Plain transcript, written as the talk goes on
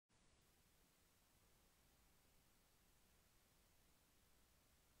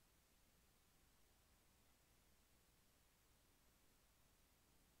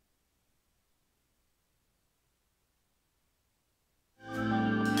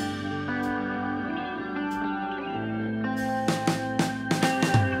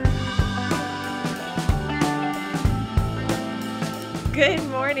Good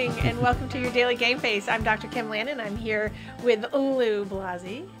morning and welcome to your Daily Game Face. I'm Dr. Kim Lannon. I'm here with Lou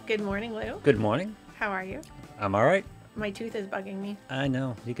Blasi. Good morning, Lou. Good morning. How are you? I'm all right. My tooth is bugging me. I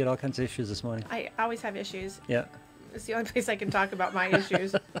know. You get all kinds of issues this morning. I always have issues. Yeah. It's the only place I can talk about my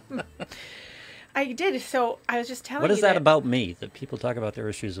issues. I did. So I was just telling you. What is that about me, that people talk about their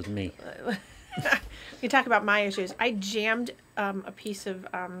issues with me? You talk about my issues. I jammed a piece of,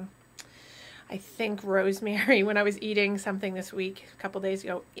 I think, rosemary when I was eating something this week, a couple days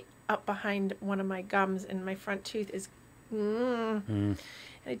ago, up behind one of my gums, and my front tooth is, and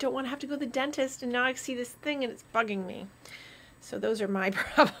I don't want to have to go to the dentist, and now I see this thing, and it's bugging me. So those are my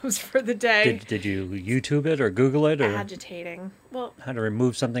problems for the day. Did you YouTube it or Google it? Or agitating. Well, how to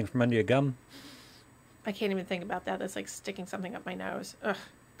remove something from under your gum? I can't even think about that. That's like sticking something up my nose. Ugh,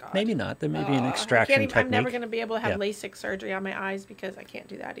 God. Maybe not. There may be an extraction technique. I'm never going to be able to have Yeah. LASIK surgery on my eyes because I can't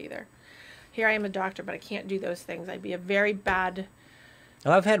do that either. Here I am a doctor, but I can't do those things. I'd be a very bad...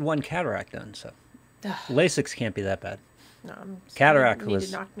 Well, I've had one cataract done, so LASIKs can't be that bad. No, Cataract need was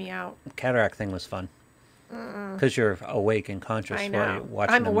to knock me out. Cataract thing was fun because you're awake and conscious I while know. you're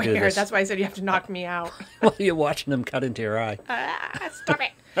watching I'm them do aware. this. That's why I said you have to knock me out. While you're watching them cut into your eye. Stop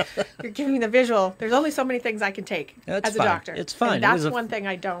it. You're giving me the visual. There's only so many things I can take That's as a fine. doctor. It's fine. And It that's was one thing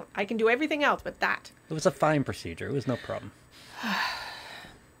I don't. I can do everything else, but that. It was a fine procedure. It was no problem.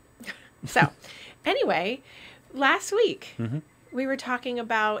 So, anyway, last week we were talking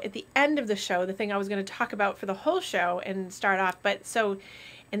about, at the end of the show, the thing I was going to talk about for the whole show and start off.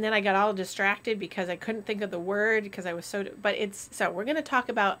 And then I got all distracted because I couldn't think of the word because I was so, so we're going to talk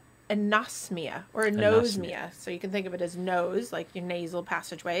about anosmia or anosmia. So you can think of it as nose, like your nasal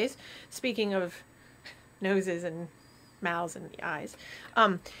passageways. Speaking of noses and mouths and eyes.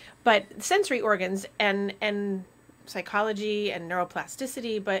 But sensory organs and psychology and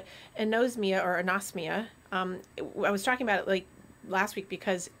neuroplasticity, but anosmia or anosmia, I was talking about it like last week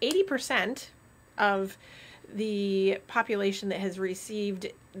because 80% of the population that has received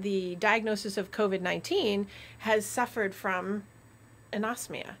the diagnosis of COVID-19 has suffered from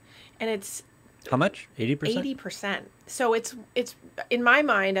anosmia. And it's How much? 80%? 80%. So it's in my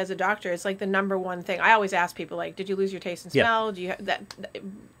mind as a doctor, it's like the number one thing. I always ask people, like, did you lose your taste and smell? Yeah. Do you have that?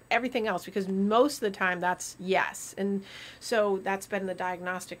 Everything else, because most of the time that's yes. And so that's been the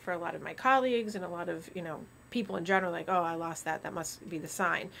diagnostic for a lot of my colleagues and a lot of, people in general, like, oh, I lost that. That must be the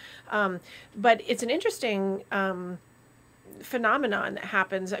sign. But it's an interesting phenomenon that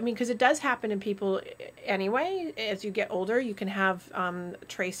happens. I mean, because it does happen in people anyway. As you get older, you can have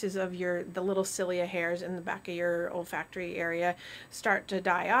traces of the little cilia hairs in the back of your olfactory area start to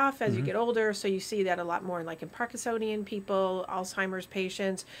die off as you get older. So you see that a lot more like in Parkinsonian people, Alzheimer's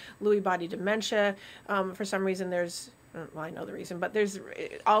patients, Lewy body dementia. For some reason, well, I know the reason, but there's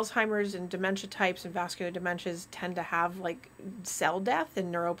Alzheimer's and dementia types and vascular dementias tend to have like cell death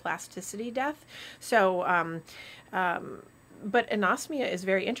and neuroplasticity death. So, but anosmia is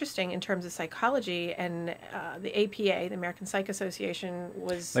very interesting in terms of psychology, and the APA, the American Psych Association,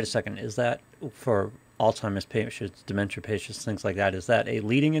 was... Wait a second. Is that for Alzheimer's patients, dementia patients, things like that? Is that a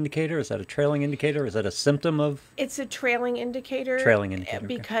leading indicator? Is that a trailing indicator? Is that a symptom of... It's a trailing indicator. Trailing indicator.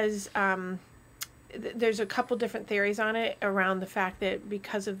 Because there's a couple different theories on it around the fact that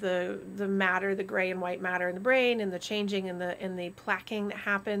because of the matter, the gray and white matter in the brain and the changing and the plaquing that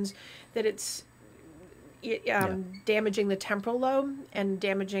happens, that it's... damaging the temporal lobe and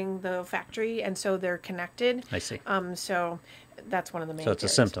damaging the olfactory, and so they're connected. I see. So that's one of the main So it's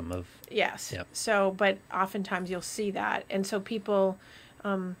theories. a symptom of... Yes. Yep. So, but oftentimes you'll see that. And so people, I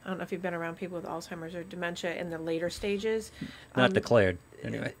don't know if you've been around people with Alzheimer's or dementia in the later stages. Not declared,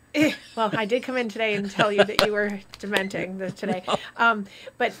 anyway. Well, I did come in today and tell you that you were dementing today.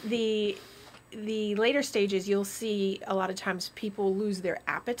 But the later stages, you'll see a lot of times people lose their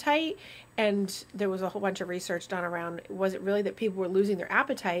appetite. And there was a whole bunch of research done around, was it really that people were losing their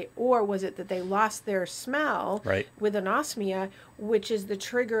appetite, or was it that they lost their smell with anosmia, which is the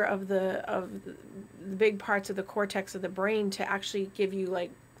trigger of the big parts of the cortex of the brain to actually give you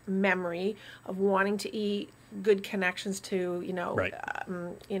like memory of wanting to eat, good connections to,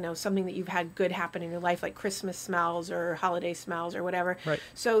 something that you've had good happen in your life, like Christmas smells or holiday smells or whatever. Right.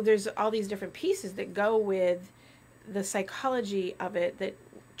 So there's all these different pieces that go with the psychology of it that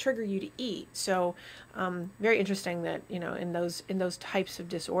trigger you to eat. So very interesting that in those types of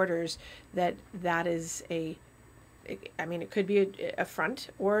disorders that is it could be a front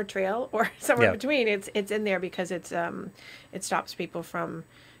or a trail or somewhere in between. It's in there because it stops people from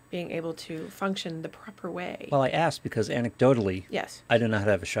being able to function the proper way. Well, I asked because anecdotally, yes, I do not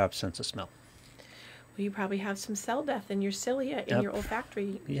have a sharp sense of smell. Well, you probably have some cell death in your cilia, in your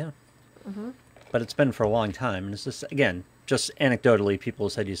olfactory. Yeah. Mm-hmm. But it's been for a long time, and it's just, again, just anecdotally, people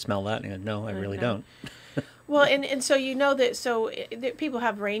said you smell that, and I go, no, I really don't. Well, and so people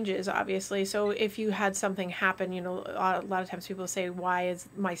have ranges, obviously. So if you had something happen, a lot of times people say, why is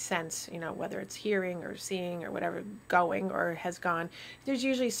my sense, whether it's hearing or seeing or whatever, going or has gone, there's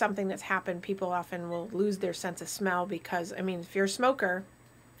usually something that's happened. People often will lose their sense of smell because, if you're a smoker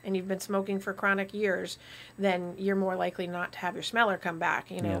and you've been smoking for chronic years, then you're more likely not to have your smeller come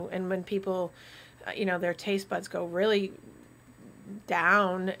back, and when people, their taste buds go really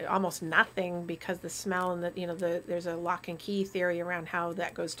down, almost nothing, because the smell and there's a lock and key theory around how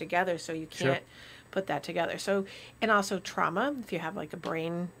that goes together, so you can't put that together. So, and also trauma, if you have like a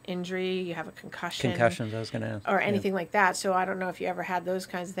brain injury, you have a concussions, I was going to ask, or anything like that. So I don't know if you ever had those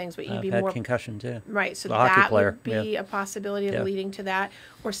kinds of things, but you'd be more concussions, right. So the hockey player would be a possibility of leading to that,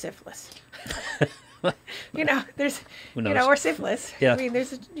 or syphilis. There's or syphilis. Yeah.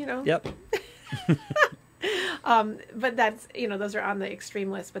 There's Yep. But that's, those are on the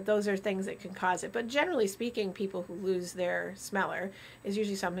extreme list, but those are things that can cause it. But generally speaking, people who lose their smeller is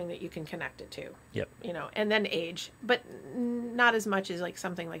usually something that you can connect it to. Yep. And then age, but not as much as like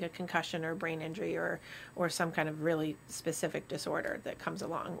something like a concussion or brain injury or some kind of really specific disorder that comes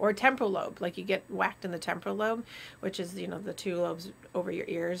along, or temporal lobe, like you get whacked in the temporal lobe, which is, the two lobes over your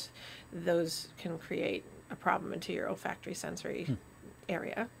ears. Those can create a problem into your olfactory sensory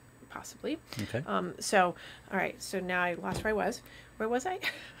area. Possibly. Okay. All right. So now I lost where I was. Where was I?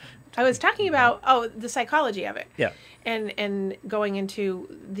 I was talking about, the psychology of it. Yeah. And going into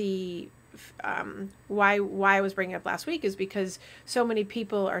the, why I was bringing it up last week is because so many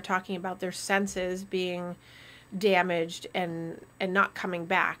people are talking about their senses being damaged and not coming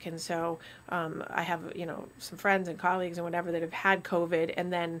back. And so, I have, some friends and colleagues and whatever that have had COVID,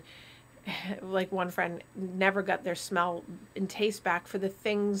 and then like one friend never got their smell and taste back for the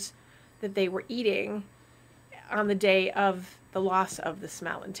things that they were eating on the day of the loss of the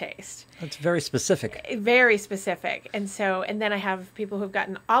smell and taste. That's very specific. Very specific. And then I have people who've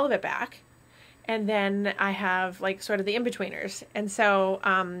gotten all of it back. And then I have like sort of the in-betweeners. And so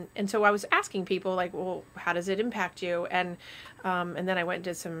I was asking people like, well, how does it impact you? And then I went and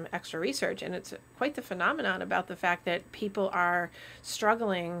did some extra research, and it's quite the phenomenon about the fact that people are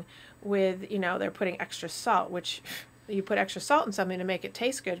struggling with, they're putting extra salt, which you put extra salt in something to make it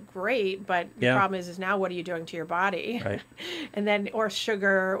taste good, great. But the problem is now what are you doing to your body? Right. And then, or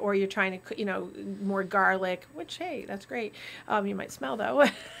sugar, or you're trying to, more garlic, which, hey, that's great. You might smell though.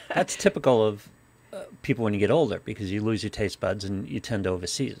 That's typical of people when you get older, because you lose your taste buds and you tend to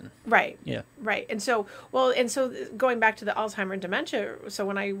overseason. Right. Yeah. Right. And so going back to the Alzheimer and dementia, so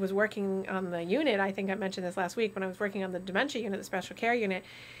when I was working on the unit, I think I mentioned this last week, when I was working on the dementia unit, the special care unit,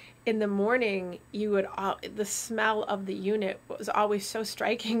 in the morning, the smell of the unit was always so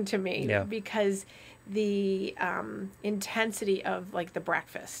striking to me, because the intensity of like the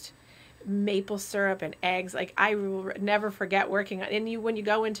breakfast, maple syrup and eggs. Like I will never forget working on, and when you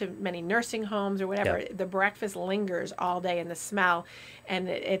go into many nursing homes or whatever, the breakfast lingers all day, and the smell, and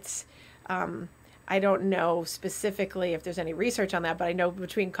it's, I don't know specifically if there's any research on that, but I know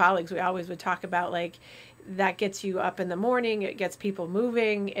between colleagues, we always would talk about like, that gets you up in the morning, it gets people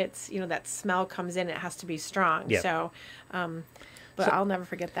moving, it's, that smell comes in, it has to be strong. So, but I'll never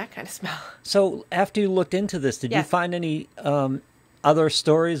forget that kind of smell. So after you looked into this, did you find any other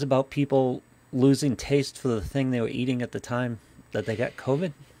stories about people losing taste for the thing they were eating at the time that they got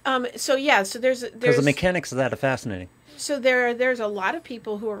COVID? So there's because the mechanics of that are fascinating. So there's a lot of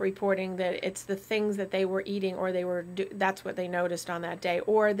people who are reporting that it's the things that they were eating, or that's what they noticed on that day,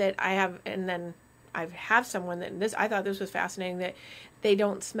 or that I have someone that I thought this was fascinating, that they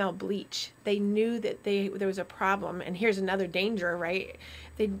don't smell bleach. They knew that there was a problem, and here's another danger, right?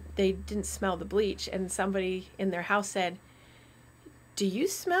 They didn't smell the bleach, and somebody in their house said, "Do you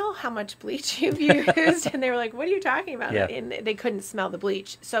smell how much bleach you've used?" And they were like, "What are you talking about?" Yeah. And they couldn't smell the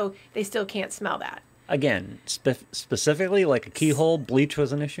bleach, so they still can't smell that. Again, specifically, like a keyhole, bleach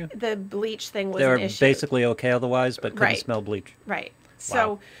was an issue? The bleach thing was an issue. They were basically okay otherwise, but couldn't smell bleach. Right. Wow.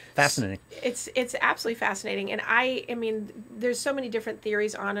 So fascinating. It's absolutely fascinating, and I mean, there's so many different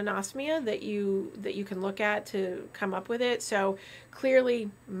theories on anosmia that you can look at to come up with it. So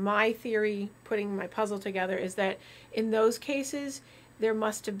clearly, my theory, putting my puzzle together, is that in those cases, there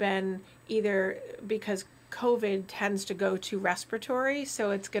must have been either because COVID tends to go to respiratory,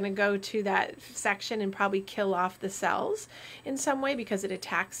 so it's going to go to that section and probably kill off the cells in some way because it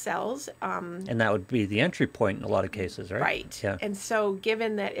attacks cells. And that would be the entry point in a lot of cases, right? Right. Yeah. And so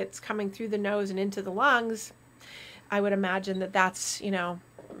given that it's coming through the nose and into the lungs, I would imagine that that's,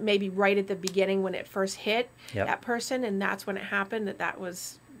 maybe right at the beginning when it first hit that person, and that's when it happened, that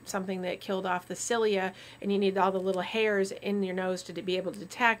was something that killed off the cilia, and you needed all the little hairs in your nose to be able to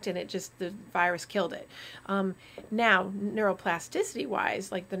detect, and the virus killed it. Now, neuroplasticity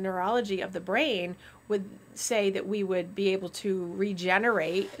wise, like the neurology of the brain would say that we would be able to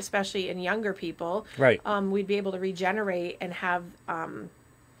regenerate, especially in younger people. Right. We'd be able to regenerate and have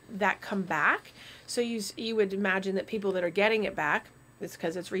that come back. So you would imagine that people that are getting it back, it's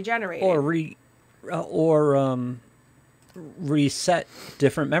because it's regenerating. Or reset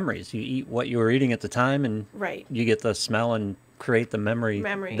different memories. You eat what you were eating at the time, and right. you get the smell and create the memory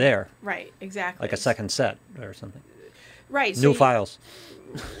there. Right, exactly. Like a second set or something. Right. New files.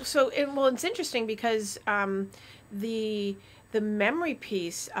 It's interesting because the memory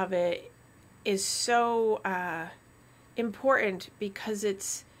piece of it is so important because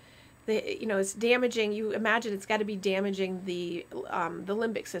it's damaging. You imagine it's got to be damaging the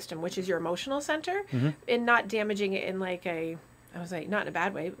limbic system, which is your emotional center, and not damaging it in like not in a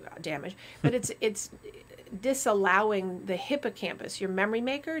bad way, damage, but it's disallowing the hippocampus, your memory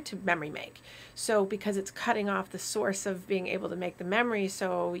maker, to memory make. So because it's cutting off the source of being able to make the memory,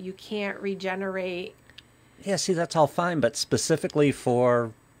 so you can't regenerate. Yeah, see, that's all fine, but specifically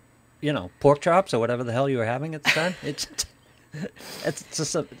for, pork chops or whatever the hell you were having at the time, it's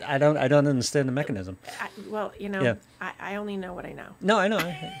just I don't understand the mechanism. I only know what I know. No, I know.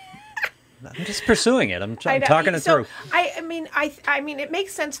 I'm just pursuing it. I'm talking it through. I mean, it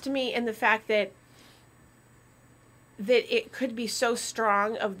makes sense to me in the fact that it could be so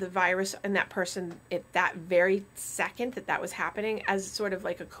strong of the virus in that person at that very second that was happening as sort of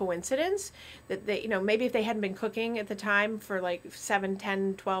like a coincidence that they, maybe if they hadn't been cooking at the time for like 7,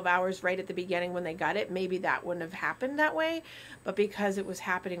 10, 12 hours right at the beginning when they got it, maybe that wouldn't have happened that way. But because it was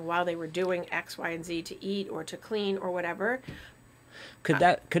happening while they were doing X, Y, and Z to eat or to clean or whatever. Could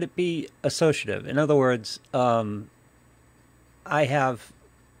it be associative? In other words,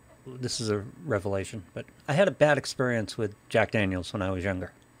 this is a revelation, but I had a bad experience with Jack Daniels when I was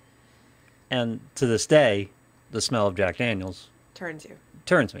younger. And to this day, the smell of Jack Daniels turns me,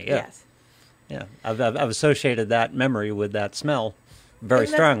 yeah. Yes. Yeah, I've associated that memory with that smell very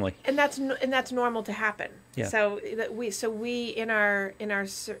strongly. And that's normal to happen. Yeah. So we in our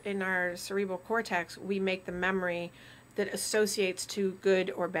cerebral cortex, we make the memory that associates to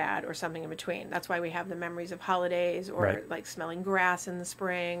good or bad or something in between. That's why we have the memories of holidays or like smelling grass in the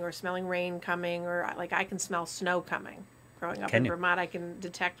spring or smelling rain coming, or like I can smell snow coming. Growing up in Vermont, I can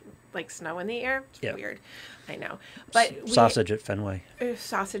detect like snow in the air. It's weird. I know. But sausage at Fenway.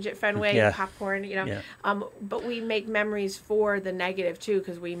 Popcorn, but we make memories for the negative too,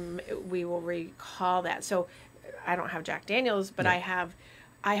 because we will recall that. So I don't have Jack Daniels, but I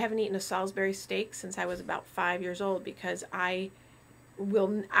haven't eaten a Salisbury steak since I was about 5 years old because I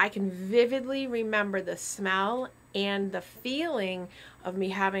can vividly remember the smell and the feeling of me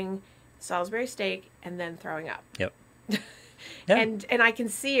having Salisbury steak and then throwing up. Yep. Yeah. And I can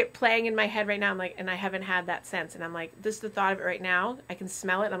see it playing in my head right now. I'm like, and I haven't had that since. And I'm like, this is the thought of it right now. I can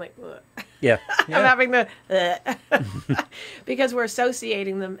smell it. I'm like, ugh. Yeah. I'm having the because we're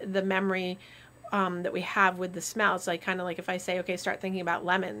associating the memory that we have with the smell. It's like kind of like if I say, okay, start thinking about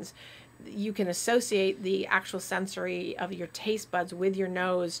lemons, you can associate the actual sensory of your taste buds with your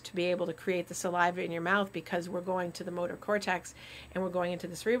nose to be able to create the saliva in your mouth, because we're going to the motor cortex and we're going into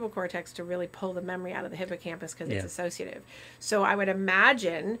the cerebral cortex to really pull the memory out of the hippocampus because it's associative. So I would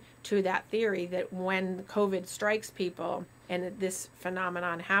imagine, to that theory, that when COVID strikes people and this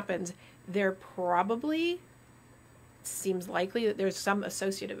phenomenon happens, there probably seems likely that there's some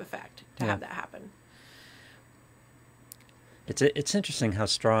associative effect to have that happen. It's interesting how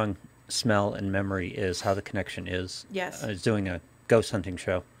strong smell and memory is, how the connection is. Yes. I was doing a ghost hunting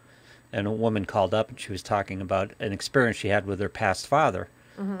show, and a woman called up and she was talking about an experience she had with her past father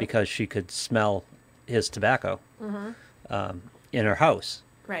because she could smell his tobacco in her house.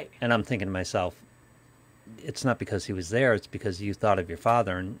 Right. And I'm thinking to myself, it's not because he was there, it's because you thought of your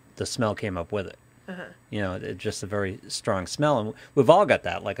father and the smell came up with it. It's just a very strong smell, and we've all got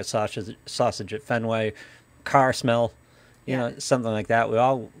that, like a sausage at Fenway, car smell, something like that. We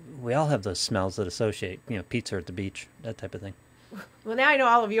all have those smells that associate, pizza at the beach, that type of thing. Well, now I know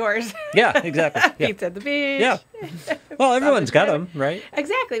all of yours. Yeah, exactly. Yeah. Pizza at the beach. Yeah. Well, everyone's got them, right?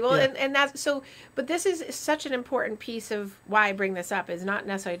 Exactly. Well, and that's so. But this is such an important piece of why I bring this up, is not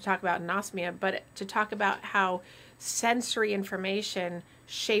necessarily to talk about anosmia, but to talk about how sensory information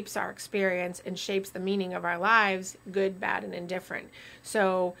shapes our experience and shapes the meaning of our lives, good, bad, and indifferent.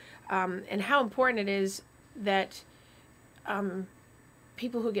 So, and how important it is that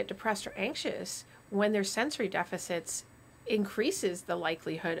people who get depressed or anxious, when their sensory deficits increases the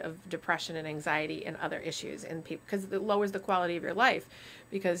likelihood of depression and anxiety and other issues in people, because it lowers the quality of your life,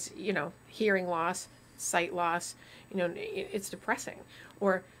 because, hearing loss, sight loss, it's depressing.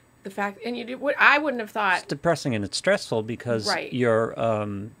 Or the fact, and what I wouldn't have thought. It's depressing and it's stressful because Right. your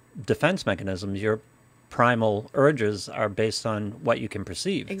defense mechanisms, your primal urges are based on what you can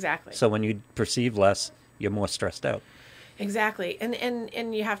perceive. Exactly. So when you perceive less, you're more stressed out. Exactly.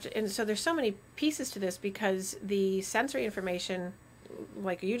 And you have to, and so there's so many pieces to this, because the sensory information,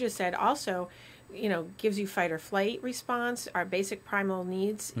 like you just said, also, gives you fight or flight response, our basic primal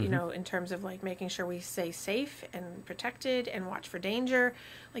needs, in terms of like making sure we stay safe and protected and watch for danger.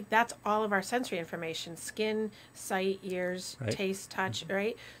 Like that's all of our sensory information: skin, sight, ears, Right. taste, touch,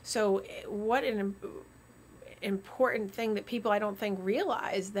 right? So what an important thing that people, I don't think,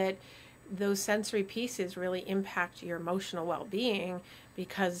 realize, that those sensory pieces really impact your emotional well-being,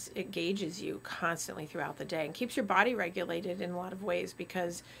 because it gauges you constantly throughout the day and keeps your body regulated in a lot of ways,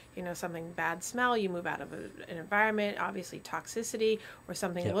 because something bad smell, you move out of an environment, obviously toxicity, or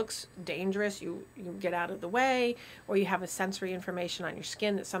something Yep. looks dangerous, you get out of the way, or you have a sensory information on your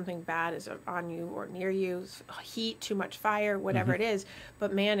skin that something bad is on you or near you, heat, too much fire, whatever it is.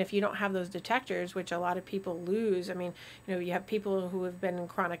 But man, if you don't have those detectors, which a lot of people lose, I mean, you have people who have been in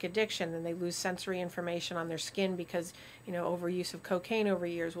chronic addiction and they lose sensory information on their skin because overuse of cocaine over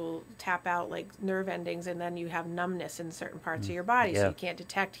years will tap out like nerve endings, and then you have numbness in certain parts of your body, so Yeah. you can't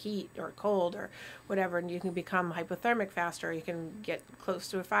detect heat or cold or whatever, and you can become hypothermic faster. You can get close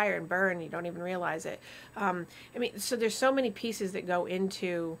to a fire and burn. You don't even realize it. So there's so many pieces that go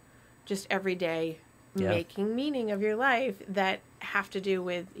into just everyday making meaning of your life that have to do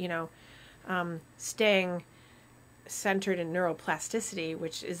with staying centered in neuroplasticity,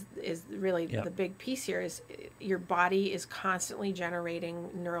 which is really the big piece here. Is your body is constantly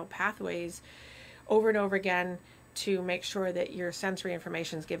generating neural pathways over and over again to make sure that your sensory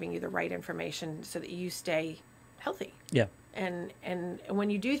information is giving you the right information so that you stay healthy. Yeah. And when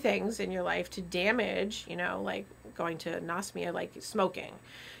you do things in your life to damage, like going to anosmia, like smoking,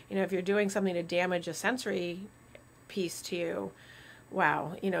 if you're doing something to damage a sensory piece to you,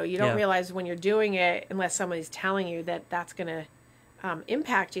 wow, you don't realize when you're doing it, unless somebody's telling you that that's going to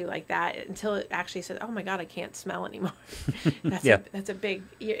impact you like that, until it actually says, oh my God, I can't smell anymore. That's a big,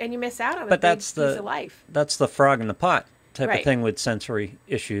 and you miss out on a big piece of life. That's the frog in the pot type Right. of thing with sensory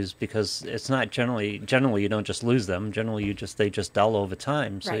issues, because it's not generally you don't just lose them. Generally they just dull over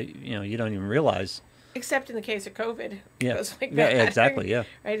time. So, Right. you don't even realize. Except in the case of COVID, it Yeah. goes like Yeah, that. exactly, yeah.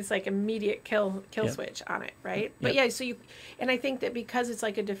 Right? It's like immediate kill switch on it, right? But and I think that because it's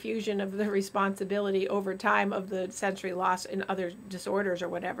like a diffusion of the responsibility over time of the sensory loss in other disorders or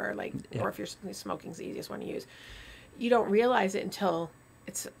whatever, like, or if you're smoking's the easiest one to use, you don't realize it until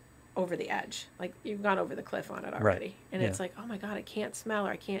it's over the edge. Like you've gone over the cliff on it already. Right. And it's like, oh my God, I can't smell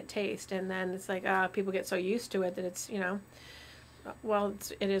or I can't taste. And then it's like, people get so used to it that it's, well,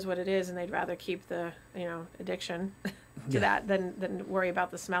 it is what it is, and they'd rather keep the addiction to that than worry about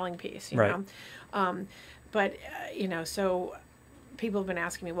the smelling piece. You know, but so people have been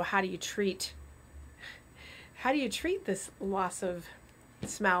asking me, well, how do you treat this loss of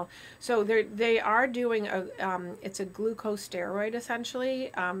smell? So they are doing it's a glucosteroid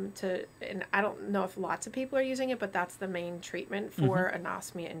essentially, and I don't know if lots of people are using it, but that's the main treatment for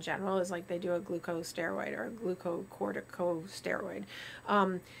anosmia in general, is like they do a glucosteroid or a glucocorticosteroid.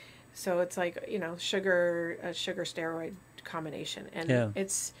 So it's like a sugar steroid combination, and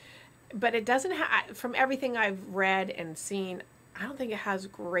but it doesn't have, from everything I've read and seen, I don't think it has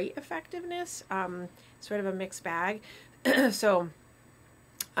great effectiveness. Sort of a mixed bag. So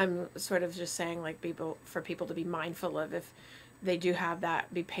I'm sort of just saying, like, for people to be mindful of, if they do have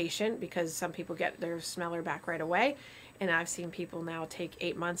that, be patient, because some people get their smeller back right away, and I've seen people now take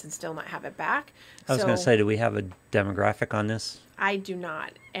 8 months and still not have it back. I was going to say, do we have a demographic on this? I do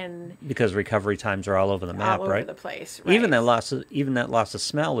not, and because recovery times are all over the map, all over right? the place. Right? Even that loss of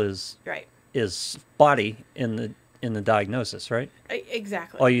smell is right. is spotty in the diagnosis, right?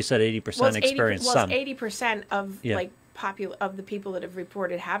 Exactly. Oh, you said 80% experience some. 80% of of the people that have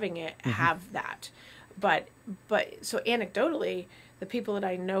reported having it have that, but so anecdotally, the people that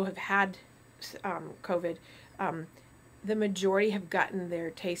I know have had COVID, the majority have gotten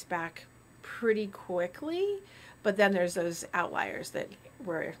their taste back pretty quickly, but then there's those outliers that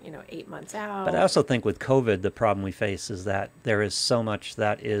were 8 months out. But I also think with COVID, the problem we face is that there is so much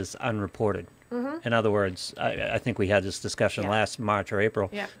that is unreported. In other words, I think we had this discussion last March or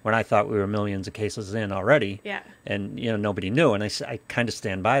April when I thought we were millions of cases in already. Yeah. And, nobody knew. And I kind of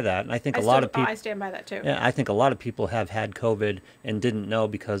stand by that. And I think a lot of people... I stand by that too. Yeah, I think a lot of people have had COVID and didn't know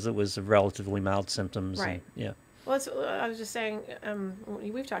because it was relatively mild symptoms. Right. And, Well, I was just saying,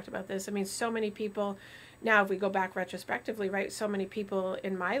 we've talked about this. I mean, so many people, now if we go back retrospectively, right? So many people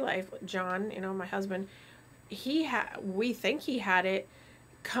in my life, John, my husband, we think he had it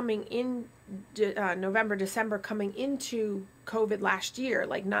coming in November, December, coming into COVID last year,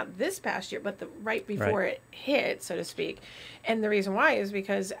 like not this past year, but right before it hit, so to speak. And the reason why is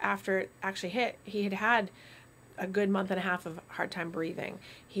because after it actually hit, he had a good month and a half of hard time breathing.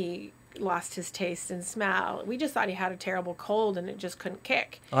 He lost his taste and smell. We just thought he had a terrible cold and it just couldn't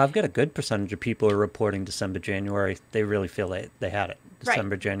kick. Well, I've got a good percentage of people who are reporting December, January. They really feel they had it.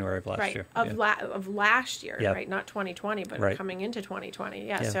 December, January of last year. Of last year, right? Not 2020, but coming into 2020.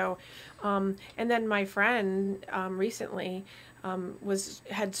 Yeah. So, and then my friend recently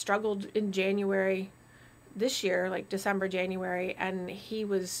had struggled in January this year, like December, January, and he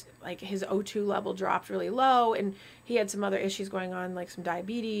was like, his O2 level dropped really low, and he had some other issues going on, like some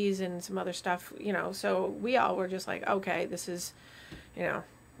diabetes and some other stuff, so we all were just like, okay, this is,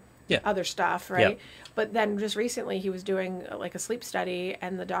 other stuff, right? But then just recently he was doing like a sleep study,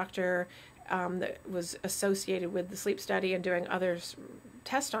 and the doctor that was associated with the sleep study and doing other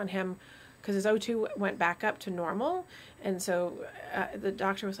tests on him, because his O2 went back up to normal, and so the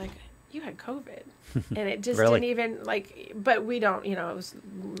doctor was like, you had COVID. And it just really? didn't even but we don't, it was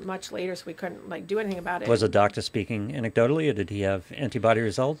much later, so we couldn't do anything about it. Was the doctor speaking anecdotally, or did he have antibody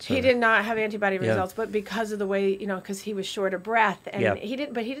results? Or? He did not have antibody results, but because of the way, because he was short of breath, and he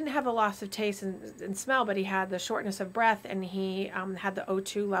didn't have a loss of taste and smell, but he had the shortness of breath, and he had the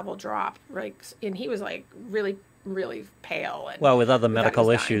O2 level drop, right? And he was like really pale. And well, with other medical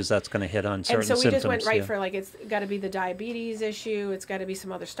issues, that's going to hit on certain symptoms. And so we just went right for it's got to be the diabetes issue. It's got to be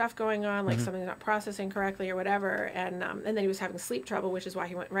some other stuff going on, like something's not processing correctly or whatever. And then he was having sleep trouble, which is why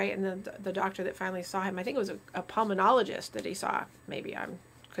he went right. And then the doctor that finally saw him, I think it was a pulmonologist that he saw. Maybe I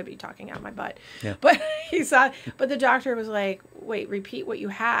could be talking out my butt. Yeah. But but the doctor was like, wait, repeat what you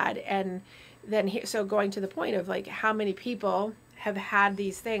had. And then so going to the point of how many people have had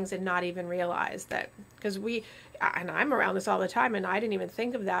these things and not even realize that, because and I'm around this all the time, and I didn't even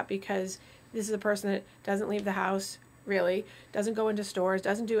think of that, because this is a person that doesn't leave the house, really, doesn't go into stores,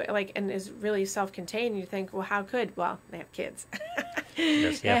 doesn't do it, and is really self-contained. You think, well, how could? Well, they have kids.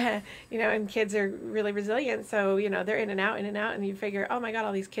 Yes, yeah. And kids are really resilient, so, they're in and out, and you figure, oh my God,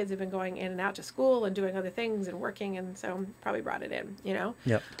 all these kids have been going in and out to school and doing other things and working, and so probably brought it in,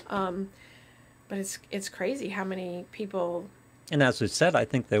 Yep. But it's crazy how many people. And as we said, I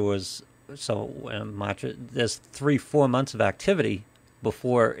think there was, March, there's 3-4 months of activity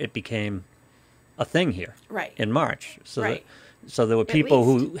before it became a thing here. Right. In March. So so there were people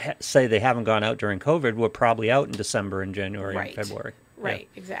who say they haven't gone out during COVID were probably out in December and January and February. Right.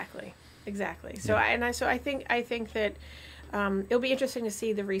 Yeah. Exactly. So I think that it'll be interesting to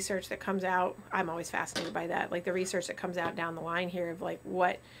see the research that comes out. I'm always fascinated by that, the research that comes out down the line here of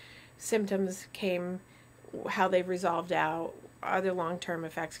what symptoms came, how they've resolved out, other long-term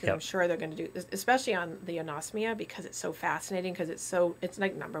effects, because I'm sure they're going to do this, especially on the anosmia, because it's so fascinating, because it's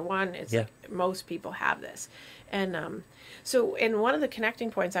like number one, it's most people have this. And and one of the connecting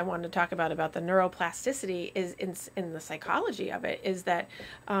points I wanted to talk about the neuroplasticity is in the psychology of it, is that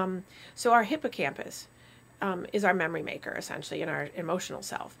so our hippocampus is our memory maker, essentially, in our emotional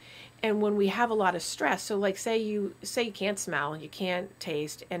self. And when we have a lot of stress, so say you can't smell, you can't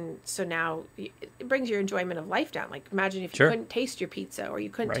taste, and so now it brings your enjoyment of life down. Imagine if you couldn't taste your pizza, or you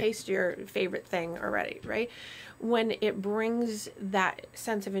couldn't taste your favorite thing already, right? When it brings that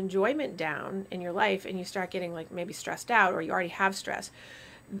sense of enjoyment down in your life, and you start getting maybe stressed out, or you already have stress,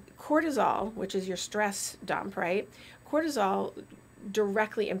 cortisol, which is your stress dump, right? Cortisol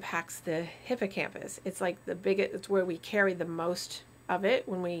directly impacts the hippocampus. It's it's where we carry the most of it.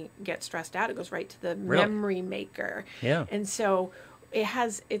 When we get stressed out, it goes right to the memory maker. Yeah. And so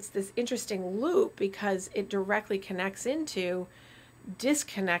it's this interesting loop, because it directly connects into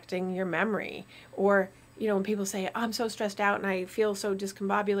disconnecting your memory. Or when people say, oh, I'm so stressed out and I feel so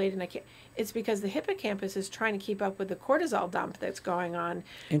discombobulated and I can't, it's because the hippocampus is trying to keep up with the cortisol dump that's going on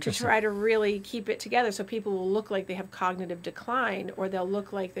to try to really keep it together. So people will look like they have cognitive decline, or they'll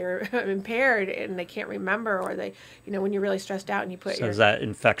look like they're impaired and they can't remember, or they, when you're really stressed out and you put does that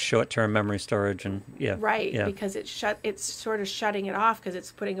infect short-term memory storage? And because it's sort of shutting it off, because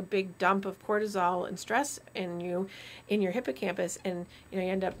it's putting a big dump of cortisol and stress in your hippocampus, and you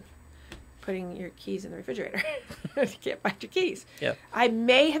end up putting your keys in the refrigerator. You can't find your keys. Yeah. I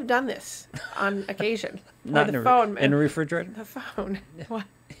may have done this on occasion. Not in the phone. In the refrigerator? The phone. What?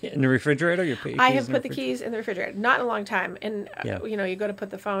 In the refrigerator? You put your keys I have put the keys in the refrigerator. Not in a long time. And, you go to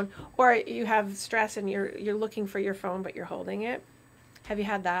put the phone, or you have stress and you're looking for your phone, but you're holding it. Have you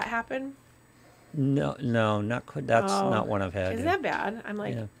had that happen? No, not quite. That's Oh, not one I've had. isn't Yeah. that bad?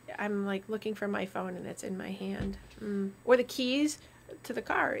 Yeah. I'm like looking for my phone and it's in my hand, or the keys to the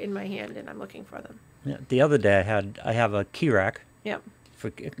car in my hand and I'm looking for them. Yeah. The other day I have a key rack Yep.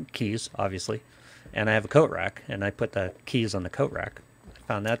 for keys, obviously, and I have a coat rack, and I put the keys on the coat rack. I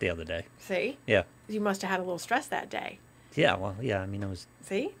found that the other day. See, Yeah. you must have had a little stress that day. Yeah. Well, yeah. I mean, it was.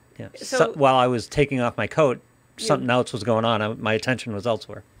 See, Yeah. So- While I was taking off my coat, something else was going on. My attention was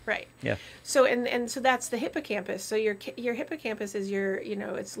elsewhere. right. Yeah. So and so that's the hippocampus. So your hippocampus is your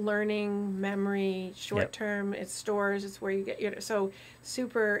it's learning, memory, short term. It's stores. It's where you get so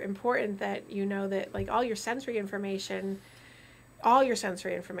super important that you know that like all your sensory information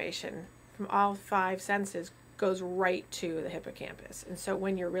from all five senses goes right to the hippocampus. And so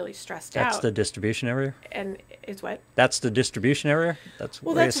when you're really stressed That's out, the distribution area? and it's what? That's the distribution area? That's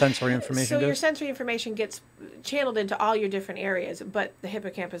where your sensory information so goes? your sensory information gets channeled into all your different areas, but the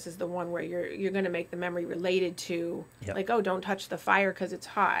hippocampus is the one where you're going to make the memory related to like, oh, don't touch the fire because it's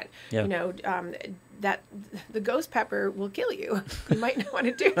hot. Yeah. You know, that the ghost pepper will kill you. You might not want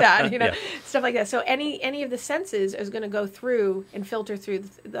to do that. You know, Yeah. stuff like that. So any of the senses is going to go through and filter through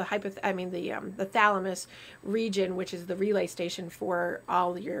the thalamus region, which is the relay station for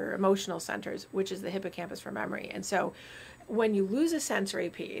all your emotional centers, which is the hippocampus for memory. And so when you lose a sensory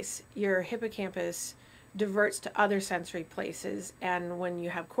piece, your hippocampus diverts to other sensory places. And when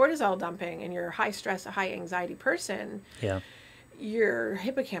you have cortisol dumping and you're a high stress, a high anxiety person, Yeah. your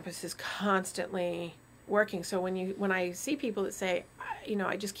hippocampus is constantly working. So when I see people that say,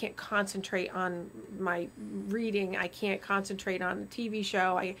 I just can't concentrate on my reading, I can't concentrate on a TV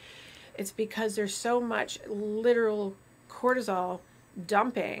show, it's because there's so much literal cortisol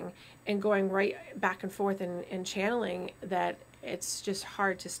dumping and going right back and forth and channeling that it's just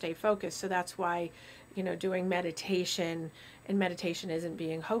hard to stay focused. So that's why, doing meditation, and meditation isn't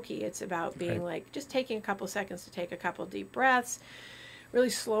being hokey. It's about being like just taking a couple seconds to take a couple deep breaths, really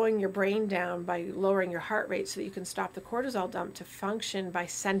slowing your brain down by lowering your heart rate so that you can stop the cortisol dump to function by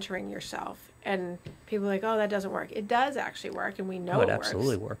centering yourself. And people are like, oh, that doesn't work. It does actually work, and we know it it works.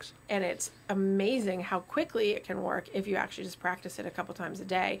 absolutely works. And it's amazing how quickly it can work if you actually just practice it a couple times a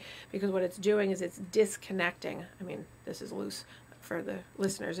day, because what it's doing is it's disconnecting. I mean, this is loose for the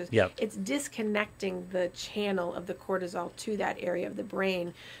listeners. It's disconnecting the channel of the cortisol to that area of the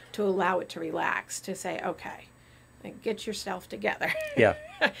brain to allow it to relax, to say, okay, get yourself together. Yeah.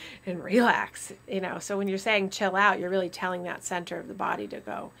 And relax. So when you're saying chill out, you're really telling that center of the body to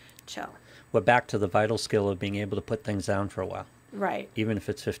go chill. We're back to the vital skill of being able to put things down for a while. Right. Even if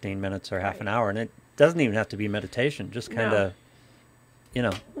it's 15 minutes or half an hour. And it doesn't even have to be meditation, just kind of,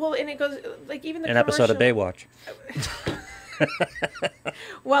 Well, and it goes, like even the an episode of Baywatch.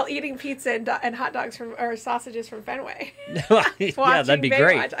 While eating pizza and hot dogs or sausages from Fenway. Yeah, that'd be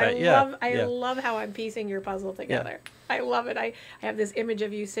great. I love how I'm piecing your puzzle together. Yeah. I love it. I have this image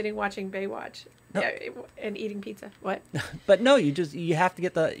of you sitting watching Baywatch and eating pizza. What? But no, you have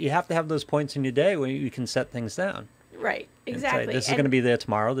to have those points in your day where you can set things down. Right. Exactly. Say, this is going to be there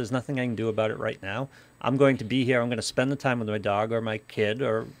tomorrow. There's nothing I can do about it right now. I'm going to be here. I'm going to spend the time with my dog or my kid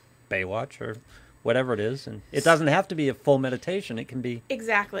or Baywatch or whatever it is. And it doesn't have to be a full meditation. It can be...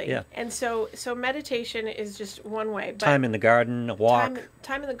 Exactly. Yeah. And so meditation is just one way. But time in the garden, a walk.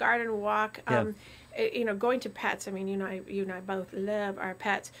 Time in the garden, walk. Yeah. Going to pets. I mean, you and I both love our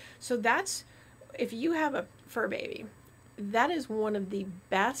pets. So that's... If you have a fur baby, that is one of the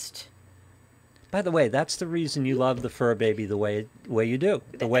best... By the way, that's the reason you love the fur baby the way you do.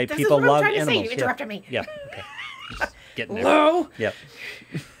 The way this people is what love I'm trying animals. To say. You interrupted me. Yeah. Okay. Just getting there. Hello? Yep.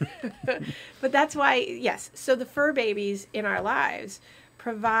 But that's why, yes. So the fur babies in our lives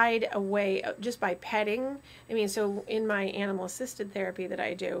provide a way, just by petting. I mean, so in my animal assisted therapy that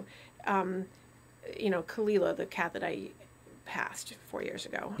I do, Kalila, the cat that I passed 4 years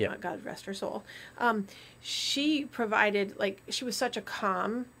ago, God rest her soul, she provided, she was such a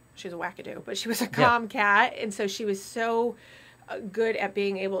calm, she was a wackadoo, but she was a calm cat. And so she was so good at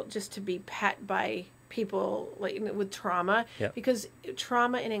being able just to be pet by people with trauma, because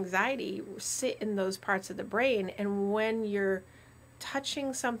trauma and anxiety sit in those parts of the brain. And when you're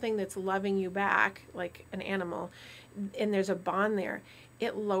touching something that's loving you back, like an animal, and there's a bond there,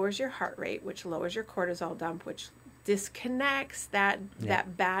 it lowers your heart rate, which lowers your cortisol dump, which disconnects that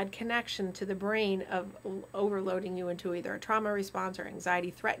bad connection to the brain of overloading you into either a trauma response or anxiety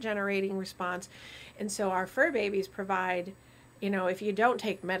threat generating response. And so our fur babies provide, if you don't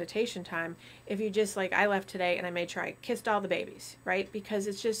take meditation time, if you just I left today and I made sure I kissed all the babies, right? Because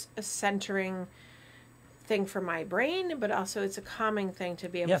it's just a centering thing for my brain, but also it's a calming thing to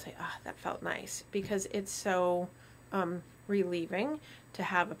be able to say, that felt nice, because it's so relieving to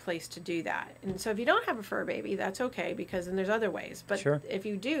have a place to do that. And so if you don't have a fur baby, that's okay, because then there's other ways. But Sure. if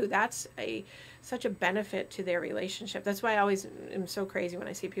you do, that's such a benefit to their relationship. That's why I always am so crazy when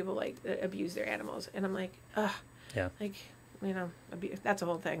I see people like abuse their animals, and I'm like, ugh, Yeah. like, you know, that's a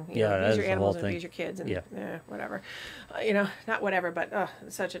whole thing. You Yeah, know, that abuse is your the animals whole and thing. abuse your kids, and Yeah. whatever. You know, not whatever, but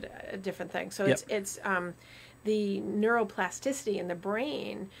such a different thing. So Yep. it's the neuroplasticity in the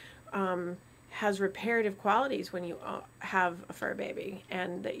brain has reparative qualities when you have a fur baby,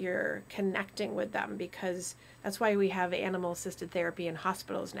 and that you're connecting with them, because that's why we have animal assisted therapy in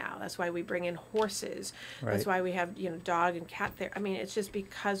hospitals now. That's why we bring in horses. Right. That's why we have, you know, dog and cat therapy. I mean, it's just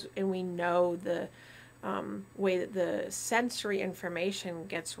because, and we know the way that the sensory information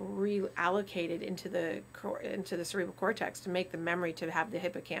gets reallocated into the cerebral cortex to make the memory, to have the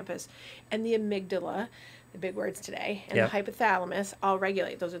hippocampus and the amygdala, the big words today, and Yep. the hypothalamus all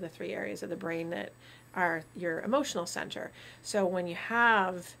regulate. Those are the three areas of the brain that are your emotional center. So when you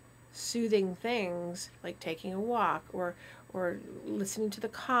have soothing things like taking a walk, or listening to the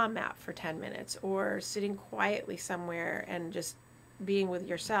Calm app for 10 minutes, or sitting quietly somewhere and just being with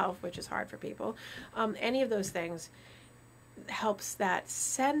yourself, which is hard for people, any of those things helps that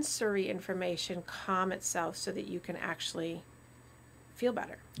sensory information calm itself so that you can actually feel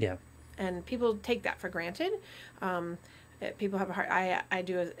better. Yeah. And people take that for granted. People have a hard. I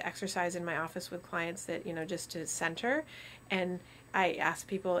do an exercise in my office with clients that, you know, just to center, and I ask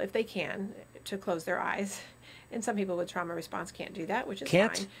people if they can to close their eyes. And some people with trauma response can't do that, which is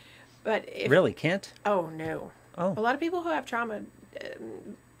Can't? fine. But Really can't? Oh no. Oh. A lot of people who have trauma.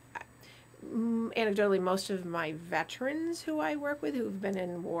 Anecdotally, most of my veterans who I work with who've been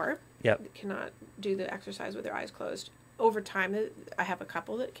in war Yep. cannot do the exercise with their eyes closed. Over time, I have a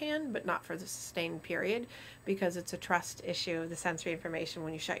couple that can, but not for the sustained period, because it's a trust issue of the sensory information.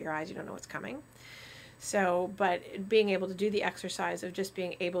 When you shut your eyes, you don't know what's coming. So, but being able to do the exercise of just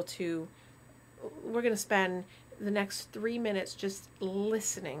being able to, we're going to spend the next 3 minutes just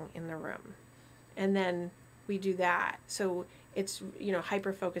listening in the room. And then we do that. So it's, you know,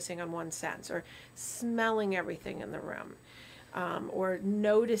 hyper focusing on one sense, or smelling everything in the room. Or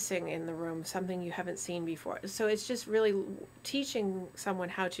noticing in the room something you haven't seen before. So it's just really teaching someone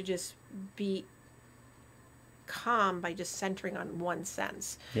how to just be calm by just centering on one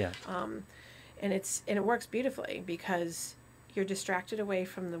sense. Yeah. And it works beautifully, because you're distracted away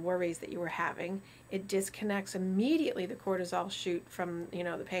from the worries that you were having. It disconnects immediately the cortisol chute from, you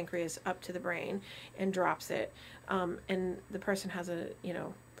know, the pancreas up to the brain and drops it. And the person has a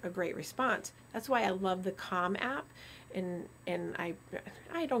great response. That's why I love the Calm app. And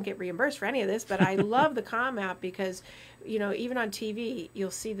I don't get reimbursed for any of this, but I love the Calm app, because, you know, even on TV, you'll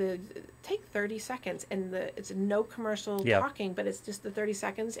see take 30 seconds, and it's no commercial talking, but it's just the 30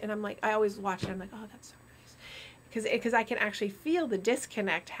 seconds. And I'm like, I always watch it. I'm like, oh, that's so nice. Because I can actually feel the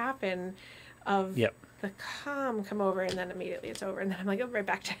disconnect happen of the calm come over, and then immediately it's over. And then I'm like, oh, right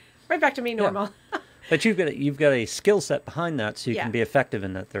back to me normal. Yeah. But you've got a skill set behind that, so you can be effective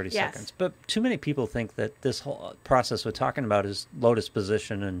in that 30 Yes. seconds. But too many people think that this whole process we're talking about is lotus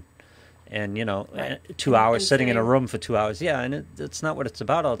position and you know, 2 hours sitting in a room for 2 hours. Yeah, and it's not what it's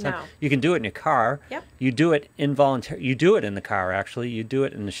about all the time. No. You can do it in your car. Yep. You do it involuntarily. You do it in the car, actually. You do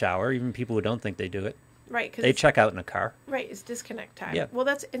it in the shower. Even people who don't think they do it. Right. They check out in a car. Right. It's disconnect time. Yeah. Well,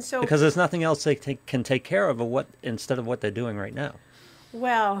 because there's nothing else they can take care of instead of what they're doing right now.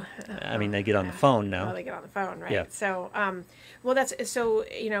 Well, I mean, they get on the phone now. Well, they get on the phone, right? Yeah. So,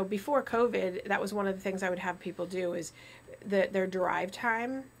 you know, before COVID, that was one of the things I would have people do, is their drive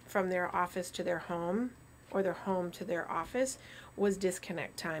time from their office to their home, or their home to their office, was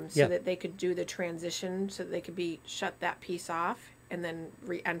disconnect time, so that they could do the transition, so that they could shut that piece off and then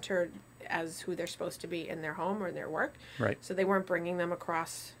re-enter as who they're supposed to be in their home or in their work. Right. So they weren't bringing them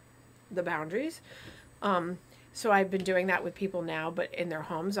across the boundaries. So I've been doing that with people now, but in their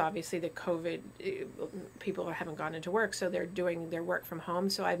homes. Obviously, the COVID, people haven't gone into work, so they're doing their work from home.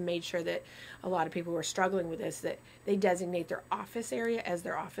 So I've made sure that a lot of people who are struggling with this, that they designate their office area as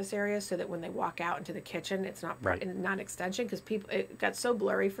their office area, so that when they walk out into the kitchen, it's not not an extension, because it got so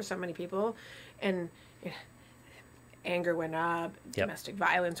blurry for so many people, and anger went up, domestic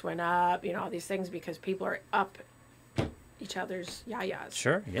violence went up, you know, all these things, because people are up each other's yayas.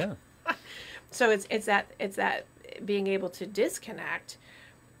 Sure. Yeah. So it's that being able to disconnect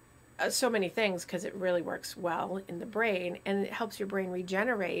so many things, because it really works well in the brain, and it helps your brain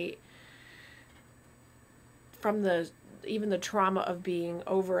regenerate from even the trauma of being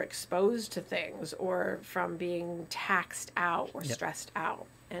overexposed to things, or from being taxed out or stressed out,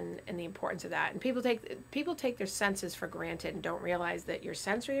 and the importance of that. And people take their senses for granted and don't realize that your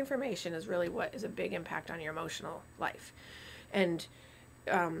sensory information is really what is a big impact on your emotional life. And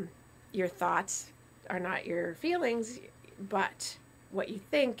your thoughts are not your feelings, but what you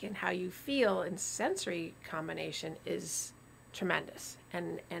think and how you feel in sensory combination is tremendous,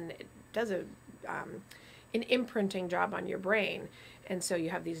 and it does an imprinting job on your brain. And so you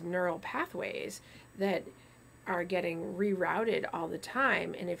have these neural pathways that are getting rerouted all the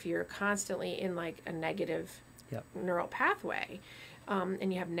time. And if you're constantly in like a negative neural pathway,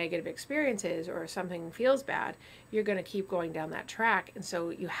 and you have negative experiences or something feels bad, you're going to keep going down that track. And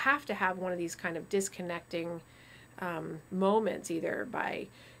so you have to have one of these kind of disconnecting moments, either by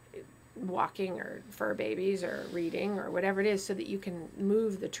walking or fur babies or reading or whatever it is, so that you can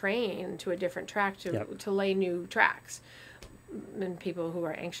move the train to a different track to lay new tracks. And people who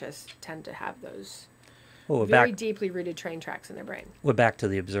are anxious tend to have those very deeply rooted train tracks in their brain. We're back to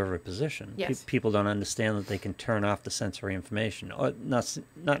the observer position. Yes. People don't understand that they can turn off the sensory information, or not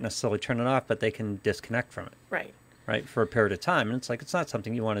necessarily turn it off, but they can disconnect from it. Right, for a period of time. And it's like, it's not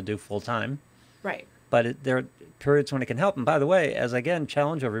something you want to do full time. Right. But there are periods when it can help. And by the way, as again,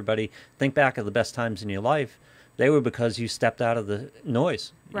 challenge everybody, think back of the best times in your life. They were because you stepped out of the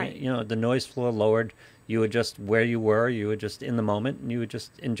noise. Right. You know, the noise floor lowered. You were just where you were. You were just in the moment, and you were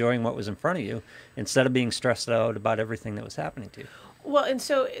just enjoying what was in front of you, instead of being stressed out about everything that was happening to you. Well, and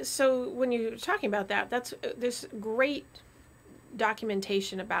so when you're talking about that, there's great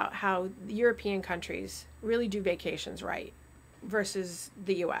documentation about how European countries really do vacations right versus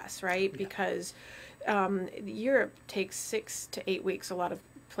the U.S., right? Yeah. Because Europe takes 6 to 8 weeks. A lot of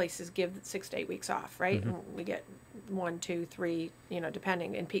places give 6 to 8 weeks off, right? Mm-hmm. And we get 1, 2, 3,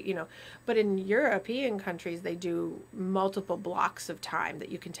 depending. And but in European countries, they do multiple blocks of time that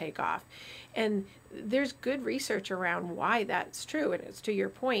you can take off, and there's good research around why that's true. And it's to your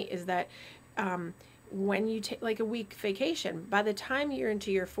point, is that when you take like a week vacation, by the time you're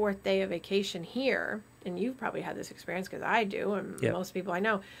into your 4th day of vacation here, and you've probably had this experience because I do, and most people I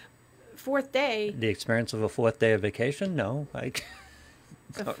know, 4th day. The experience of a 4th day of vacation? No,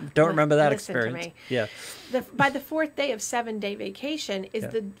 don't remember that experience. To me. Yeah. By the 4th day of 7-day vacation is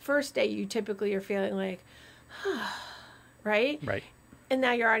the first day you typically are feeling like, right? Right. And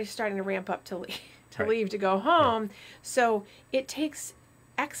now you're already starting to ramp up to leave to go home. Yeah. So it takes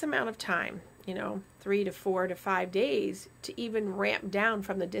X amount of time, 3 to 4 to 5 days to even ramp down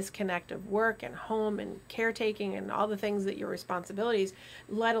from the disconnect of work and home and caretaking and all the things that your responsibilities,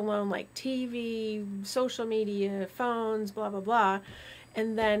 let alone like TV, social media, phones, blah, blah, blah.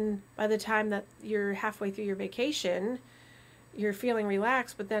 And then by the time that you're halfway through your vacation, you're feeling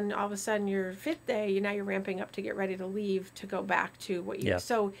relaxed, but then all of a sudden your 5th day, now you're ramping up to get ready to leave to go back to what you. Yeah.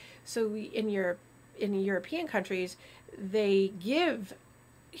 So in European countries, they give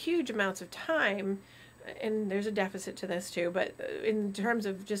huge amounts of time, and there's a deficit to this too, but in terms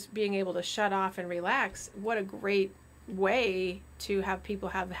of just being able to shut off and relax, what a great way to have people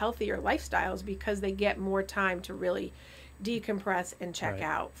have healthier lifestyles, because they get more time to really decompress and check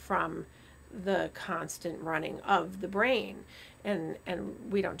out from the constant running of the brain, and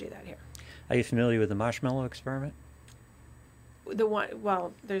we don't do that here. Are you familiar with the marshmallow experiment? The one,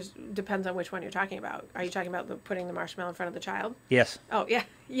 well, depends on which one you're talking about. Are you talking about putting the marshmallow in front of the child? Yes. Oh, yeah.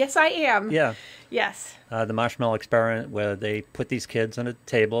 Yes, I am. Yeah. Yes. The marshmallow experiment, where they put these kids on a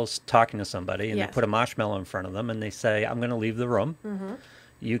table talking to somebody, and they put a marshmallow in front of them, and they say, "I'm going to leave the room. Mm-hmm.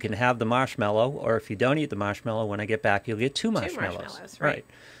 You can have the marshmallow, or if you don't eat the marshmallow, when I get back, you'll get 2 marshmallows." 2 marshmallows, right.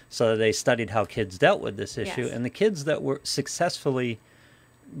 So they studied how kids dealt with this issue, and the kids that were successfully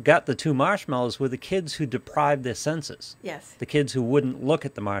got the 2 marshmallows were the kids who deprived their senses. Yes. The kids who wouldn't look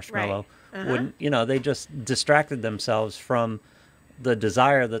at the marshmallow, wouldn't, they just distracted themselves from the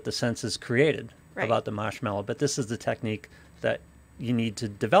desire that the senses created about the marshmallow. But this is the technique that you need to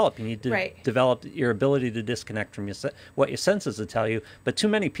develop. You need to develop your ability to disconnect from what your senses will tell you. But too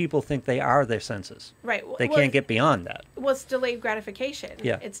many people think they are their senses. Right. They can't get beyond that. Well, it's delayed gratification.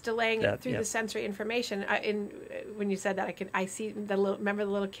 Yeah. It's delaying it through the sensory information. When you said that, I see remember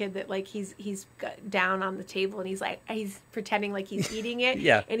the little kid that like he's down on the table and he's pretending like he's eating it.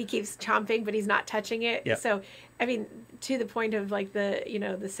 Yeah. And he keeps chomping, but he's not touching it. Yeah. So, I mean, to the point of like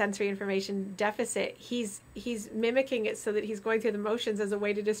the sensory information deficit, he's mimicking it so that he's going through the motions as a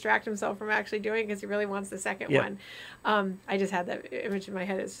way to distract himself from actually doing it, because he really wants the second one. I just had that image in my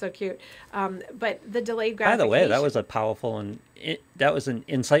head. It's so cute. But the delayed gratification. By the way, that was a powerful and that was an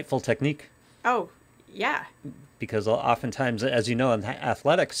insightful technique. Oh, yeah. Because oftentimes, as you know, in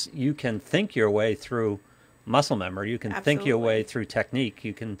athletics, you can think your way through muscle memory. You can think your way through technique.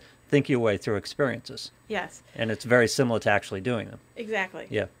 You can think your way through experiences. Yes. And it's very similar to actually doing them. Exactly.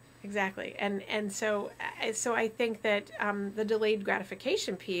 Yeah. Exactly, and so I think that the delayed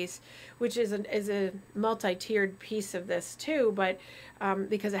gratification piece, which is a multi-tiered piece of this too, but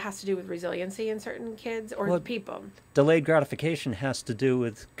because it has to do with resiliency in certain kids or people. Delayed gratification has to do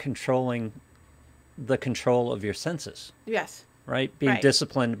with controlling the control of your senses. Yes. Right? Being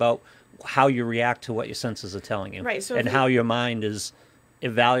disciplined about how you react to what your senses are telling you. Right. So and how your mind is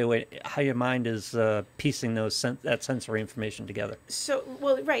piecing that sensory information together. So,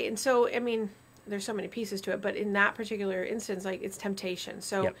 well, right. And so, I mean, there's so many pieces to it, but in that particular instance, like, it's temptation.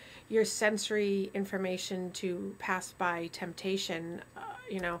 So your sensory information to pass by temptation,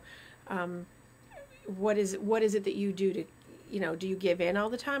 what is it that you do to, do you give in all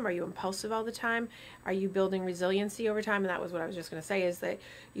the time? Are you impulsive all the time? Are you building resiliency over time? And that was what I was just going to say, is that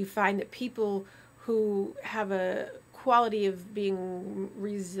you find that people who have a quality of being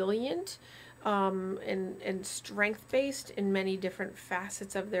resilient and strength-based in many different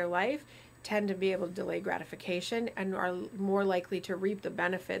facets of their life tend to be able to delay gratification and are more likely to reap the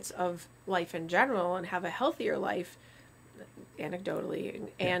benefits of life in general and have a healthier life, anecdotally,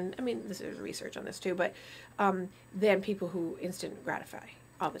 and I mean, there's research on this too, but than people who instant gratify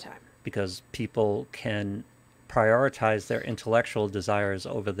all the time. Because people can prioritize their intellectual desires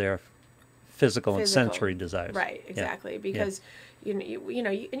over their physical and sensory desires. Right, exactly. Because and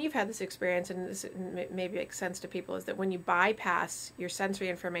you've had this experience, and this maybe makes sense to people, is that when you bypass your sensory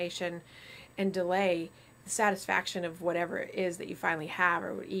information and delay the satisfaction of whatever it is that you finally have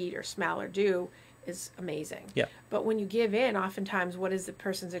or would eat or smell or do is amazing. Yeah. But when you give in, oftentimes, what is the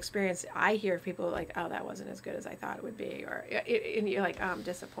person's experience? I hear people like, "Oh, that wasn't as good as I thought it would be," and you're like, "Oh, I'm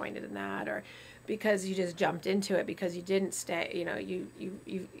disappointed in that," or because you just jumped into it because you didn't stay.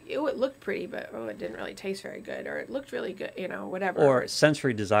 It looked pretty, but it didn't really taste very good, or it looked really good, whatever. Or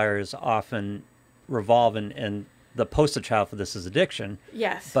sensory desires often revolve and the poster child for this is addiction.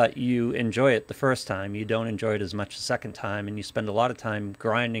 Yes. But you enjoy it the first time. You don't enjoy it as much the second time, and you spend a lot of time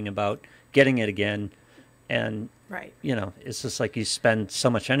grinding about getting it again. And, it's just like you spend so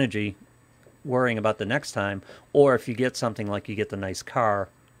much energy worrying about the next time. Or if you get something like you get the nice car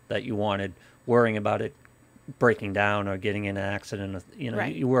that you wanted, worrying about it breaking down or getting in an accident,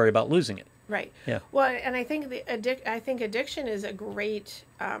 you worry about losing it. Right. Yeah. Well, and I think addiction is a great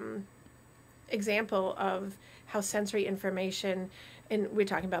example of how sensory information, and we're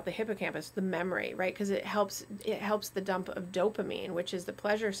talking about the hippocampus, the memory, right? Because it helps the dump of dopamine, which is the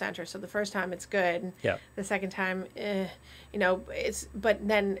pleasure center. So the first time it's good. Yeah. The second time, but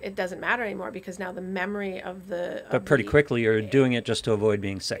then it doesn't matter anymore because now the memory of the. But pretty quickly you're doing it just to avoid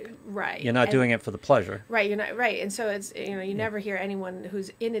being sick. Right. You're not doing it for the pleasure. Right. You're not right, and so it's you never hear anyone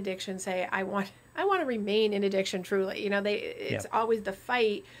who's in addiction say, "I want to remain in addiction." Truly, it's always the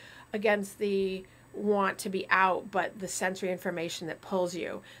fight against the want to be out, but the sensory information that pulls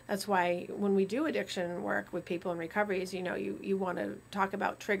you. That's why when we do addiction work with people in recoveries, you want to talk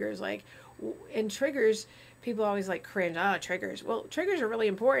about triggers, and triggers, people always cringe. Oh, triggers. Well, triggers are really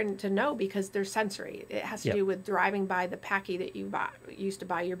important to know because they're sensory. It has to do with driving by the packy that you used to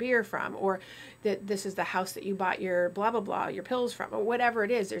buy your beer from, or that this is the house that you bought your blah, blah, blah, your pills from, or whatever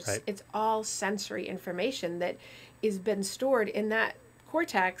it is. It's all sensory information that is been stored in that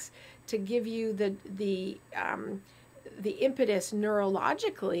cortex to give you the impetus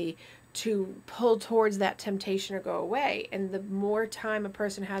neurologically to pull towards that temptation or go away. And the more time a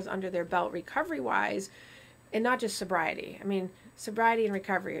person has under their belt recovery-wise, and not just sobriety. I mean, sobriety and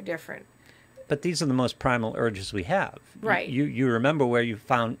recovery are different. But these are the most primal urges we have. Right. You remember where you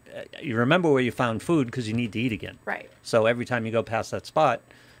found food because you need to eat again. Right. So every time you go past that spot,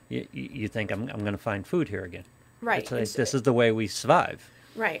 you think I'm going to find food here again. Right. This is the way we survive.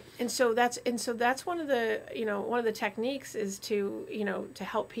 Right. And so that's one of the techniques is to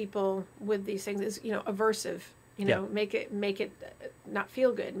help people with these things is aversive, make it not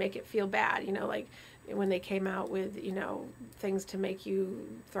feel good, make it feel bad, like when they came out with things to make you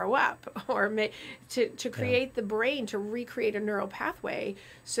throw up, or to create the brain to recreate a neural pathway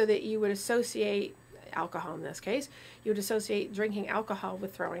so that you would associate alcohol, in this case, you would associate drinking alcohol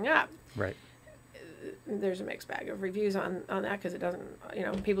with throwing up. Right. There's a mixed bag of reviews on that because it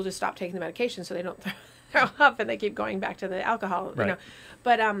doesn't, people just stop taking the medication so they don't throw up and they keep going back to the alcohol, right.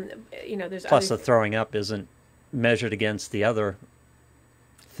 But, there's plus the throwing up isn't measured against the other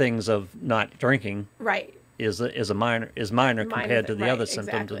things of not drinking. Right. Is minor compared to the other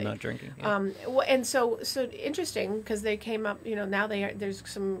symptoms of not drinking. Yeah. And so interesting because they came up, now there's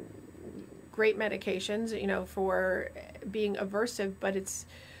some great medications, for being aversive, but it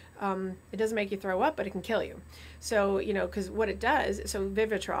doesn't make you throw up, but it can kill you. So, because what it does, so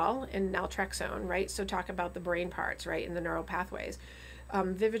Vivitrol and naltrexone, right? So talk about the brain parts, right, and the neural pathways.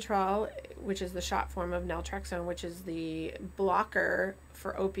 Vivitrol, which is the shot form of naltrexone, which is the blocker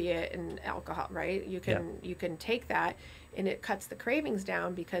for opiate and alcohol, right? You can take that, and it cuts the cravings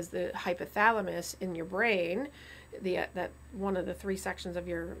down because the hypothalamus in your brain, that one of the three sections of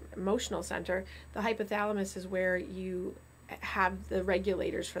your emotional center, the hypothalamus is where you have the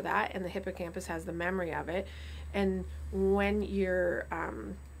regulators for that, and the hippocampus has the memory of it. And when you're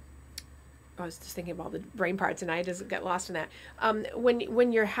I was just thinking about the brain parts, and I just get lost in that.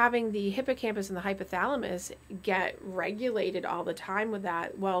 When you're having the hippocampus and the hypothalamus get regulated all the time with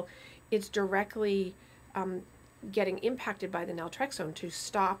that, well, it's directly getting impacted by the naltrexone to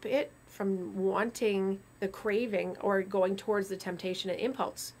stop it from wanting the craving or going towards the temptation and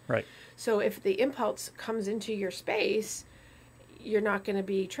impulse. Right. So if the impulse comes into your space, you're not going to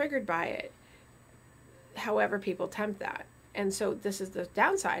be triggered by it. However, people tempt that. And so this is the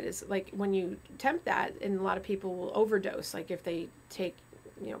downside, is like when you tempt that, and a lot of people will overdose, like if they take,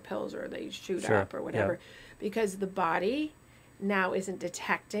 pills or they shoot up or whatever, because the body now isn't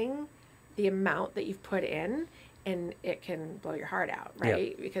detecting the amount that you've put in, and it can blow your heart out,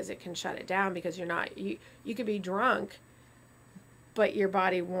 right? Because it can shut it down, because you could be drunk, but your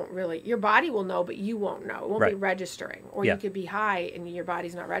body your body will know, but you won't know. It won't be registering. Or you could be high and your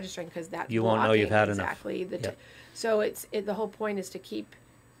body's not registering because that's you won't know you've had exactly enough. So the whole point is to keep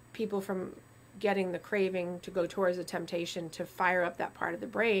people from getting the craving to go towards the temptation to fire up that part of the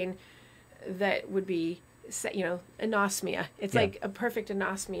brain that would be, anosmia. It's like a perfect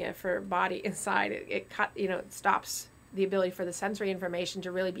anosmia for body inside. It stops the ability for the sensory information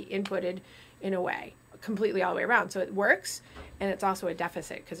to really be inputted in a way, completely all the way around. So it works, and it's also a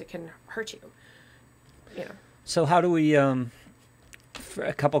deficit because it can hurt you. So how do we?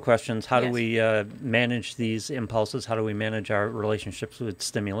 A couple questions. How do we manage these impulses? How do we manage our relationships with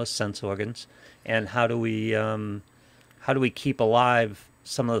stimulus, sense organs, and how do we keep alive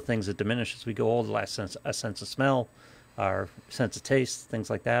some of the things that diminish as we go older, like a sense of smell, our sense of taste, things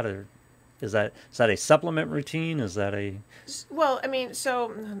like that? Or is that a supplement routine? Is that a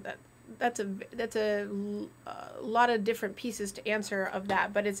that's a lot of different pieces to answer of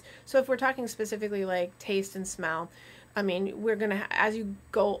that, but if we're talking specifically like taste and smell, we're going to, as you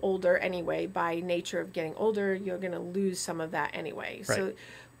go older anyway, by nature of getting older, you're going to lose some of that anyway. Right. So,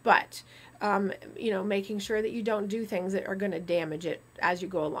 but, making sure that you don't do things that are going to damage it as you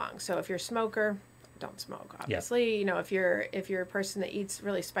go along. So if you're a smoker, don't smoke, obviously. If you're a person that eats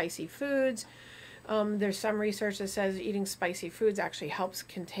really spicy foods, there's some research that says eating spicy foods actually helps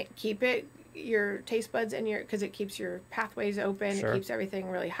keep your taste buds because it keeps your pathways open. Sure. It keeps everything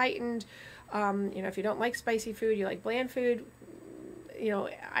really heightened. If you don't like spicy food, you like bland food.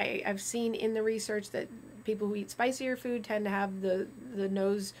 I've seen in the research that people who eat spicier food tend to have the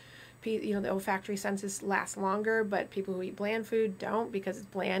nose, the olfactory senses last longer, but people who eat bland food don't, because it's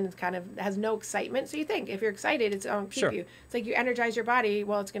bland and kind of has no excitement. So you think if you're excited, it's going to keep you. It's like you energize your body,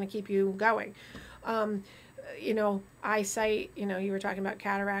 well, it's going to keep you going. Eyesight, you were talking about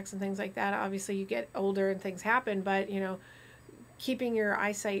cataracts and things like that. Obviously you get older and things happen, but, keeping your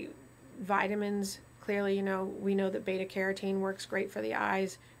eyesight, vitamins, clearly, we know that beta carotene works great for the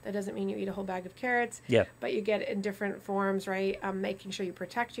eyes. That doesn't mean you eat a whole bag of carrots, but you get it in different forms, right? Making sure you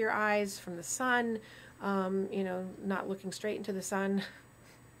protect your eyes from the sun, not looking straight into the sun.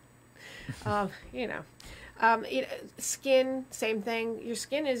 Skin, same thing. Your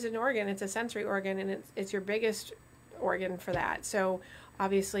skin is an organ. It's a sensory organ, and it's your biggest organ for that. So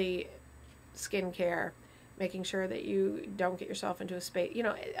obviously skincare, making sure that you don't get yourself into a space,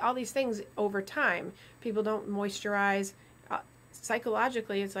 all these things over time. People don't moisturize.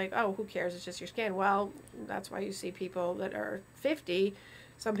 Psychologically, it's like, oh, who cares? It's just your skin. Well, that's why you see people that are 50.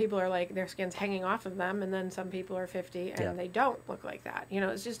 Some people are like, their skin's hanging off of them, and then some people are 50 and they don't look like that.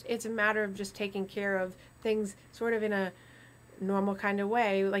 It's a matter of just taking care of things sort of in a normal kind of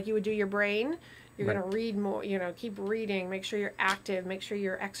way, like you would do your brain. You're going to read more, keep reading, make sure you're active, make sure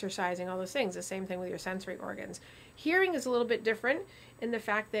you're exercising, all those things. The same thing with your sensory organs. Hearing is a little bit different in the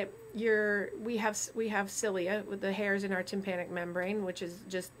fact that we have cilia with the hairs in our tympanic membrane, which is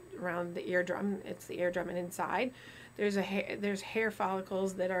just around the eardrum. It's the eardrum and inside. There's hair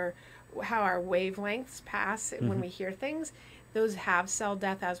follicles that are how our wavelengths pass when we hear things. Those have cell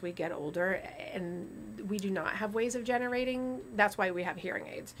death as we get older, and we do not have ways of generating. That's why we have hearing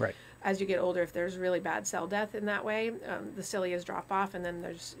aids. Right. As you get older, if there's really bad cell death in that way, the cilias drop off, and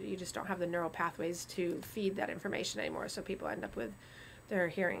then you just don't have the neural pathways to feed that information anymore. So people end up with their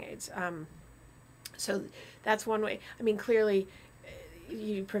hearing aids. So that's one way. Clearly,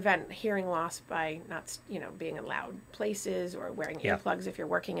 you prevent hearing loss by not, being in loud places or wearing earplugs if you're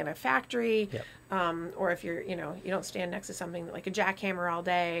working in a factory, or if you're, you don't stand next to something like a jackhammer all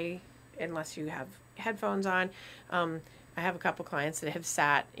day unless you have headphones on. I have a couple clients that have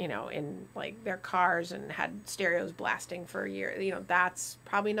sat, in like their cars and had stereos blasting for a year. That's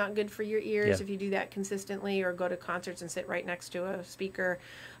probably not good for your ears if you do that consistently, or go to concerts and sit right next to a speaker.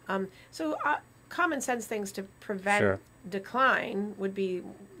 So common sense things to prevent decline would be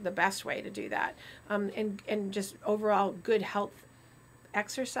the best way to do that. And just overall good health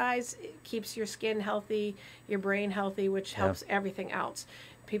exercise keeps your skin healthy, your brain healthy, which helps everything else.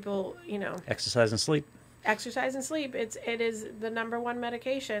 People, exercise and sleep. Exercise and sleep. It is the number one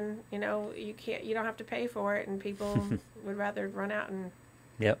medication. You don't have to pay for it, and people would rather run out and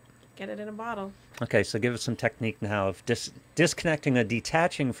get it in a bottle. Okay, so give us some technique now of disconnecting or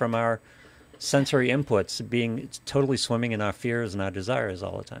detaching from our sensory inputs, being totally swimming in our fears and our desires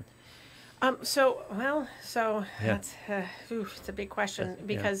all the time. So that's it's a big question,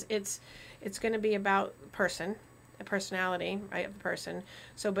 because it's going to be about the personality, right, of the person.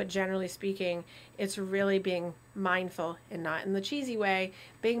 So, but generally speaking, it's really being mindful, and not in the cheesy way.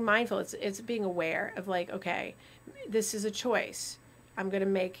 Being mindful, it's being aware of, like, okay, this is a choice I'm going to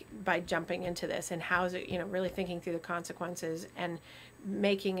make by jumping into this, and how is it, really thinking through the consequences and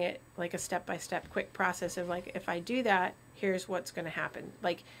making it like a step-by-step quick process of, like, if I do that, here's what's going to happen.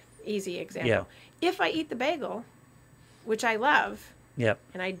 Like, easy example. If I eat the bagel, which I love,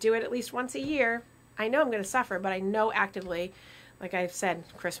 and I do it at least once a year, I know I'm going to suffer, but I know actively, like I've said,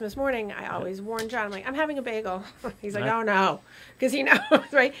 Christmas morning, I always warn John, I'm like, I'm having a bagel. He's like, oh no, because he knows,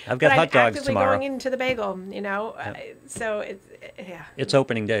 right? I've got hot dogs actively tomorrow. Going into the bagel, so it's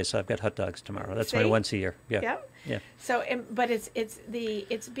opening day, so I've got hot dogs tomorrow. That's my once a year. Yeah. So, but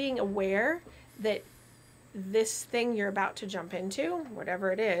it's being aware that this thing you're about to jump into,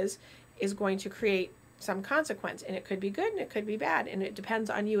 whatever it is going to create some consequence, and it could be good and it could be bad, and it depends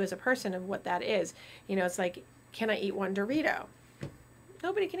on you as a person of what that is. It's like, can I eat one Dorito?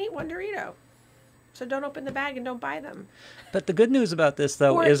 Nobody can eat one Dorito, so don't open the bag and don't buy them. But the good news about this,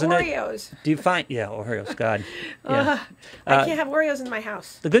 though, isn't Oreos. Do you find Oreos? God, I can't have Oreos in my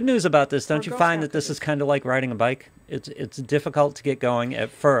house. The good news about this, don't you Girl find Scout that this is kind of like riding a bike? It's difficult to get going at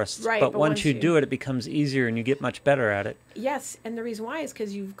first, right, but once you do it, it becomes easier and you get much better at it. Yes, and the reason why is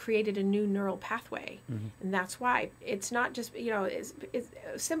because you've created a new neural pathway, and that's why. It's not just, it's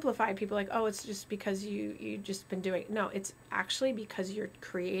simplified. People are like, oh, it's just because you just been doing. No, it's actually because you're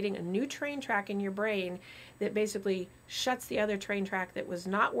creating a new train track in your brain that basically shuts the other train track that was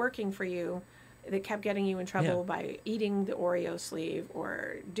not working for you, that kept getting you in trouble by eating the Oreo sleeve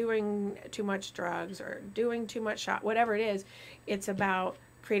or doing too much drugs or doing too much whatever it is. It's about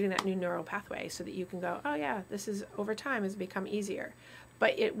creating that new neural pathway so that you can go, oh yeah, this is, over time, has become easier.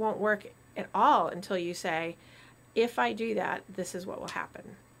 But it won't work at all until you say, if I do that, this is what will happen.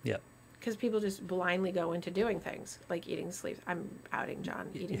 Yep. Because people just blindly go into doing things like eating sleeves. I'm outing John,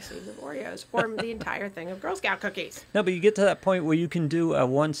 eating sleeves of Oreos, or the entire thing of Girl Scout cookies. No, but you get to that point where you can do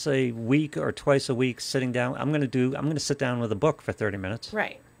once a week or twice a week sitting down. I'm going to sit down with a book for 30 minutes.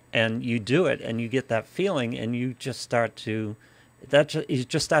 Right. And you do it, and you get that feeling, and you just start to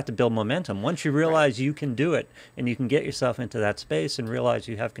build momentum. Once you realize you can do it, and you can get yourself into that space and realize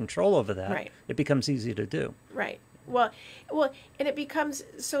you have control over that, it becomes easy to do. Right. Well, and it becomes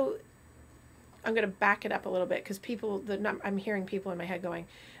so. I'm going to back it up a little bit, because I'm hearing people in my head going,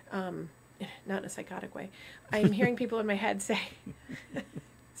 not in a psychotic way. I'm hearing people in my head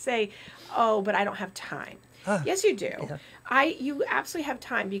say, oh, but I don't have time. Yes, you do. Yeah. You absolutely have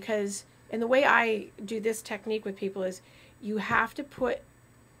time, because, and the way I do this technique with people is, you have to put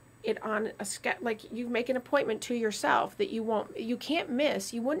it on a like you make an appointment to yourself that you can't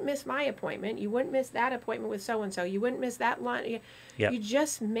miss. You wouldn't miss my appointment. You wouldn't miss that appointment with so-and-so. You wouldn't miss that lunch. You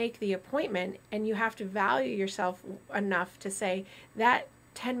just make the appointment, and you have to value yourself enough to say that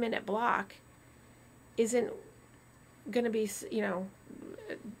 10-minute block isn't going to be,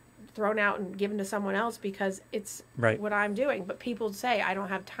 thrown out and given to someone else because it's what I'm doing. But people say, I don't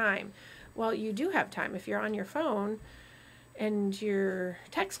have time. Well, you do have time. If you're on your phone and you're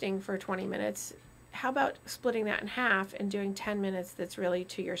texting for 20 minutes, how about splitting that in half and doing 10 minutes that's really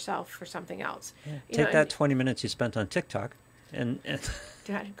to yourself for something else? Yeah. Take that 20 minutes you spent on TikTok and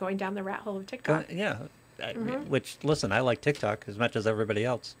going down the rat hole of TikTok. which, listen, I like TikTok as much as everybody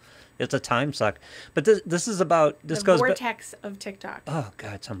else. It's a time suck. But this is about... The vortex of TikTok. Oh,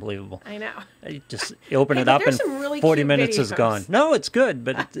 God, it's unbelievable. I know. You open it up and really 40 minutes videos. is gone. No, it's good,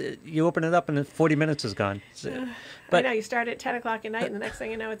 but you open it up and 40 minutes is gone. But I know, you start at 10 o'clock at night, and the next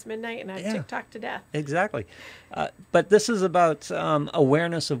thing you know, it's midnight, and I TikTok to death. Exactly. But this is about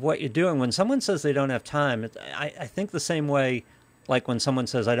awareness of what you're doing. When someone says they don't have time, I think the same way, like when someone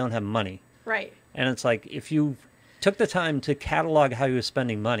says, I don't have money. Right. And it's like, if you took the time to catalog how you're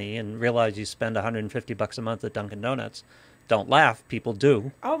spending money and realize you spend $150 a month at Dunkin' Donuts, don't laugh, people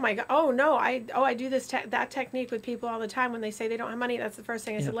do. Oh my God! Oh no! I do that technique with people all the time when they say they don't have money. That's the first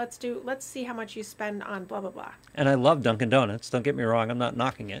thing I said. Let's see how much you spend on blah blah blah. And I love Dunkin' Donuts. Don't get me wrong. I'm not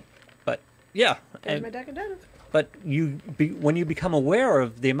knocking it, but yeah. There's my Dunkin' Donuts. But when you become aware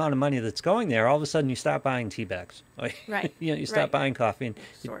of the amount of money that's going there, all of a sudden you start buying tea bags. Right. You start buying coffee, and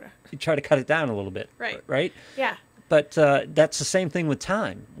Sorta. you try to cut it down a little bit. Right. Right. Yeah. But that's the same thing with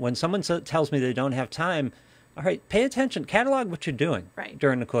time. When someone tells me they don't have time, all right, pay attention. Catalog what you're doing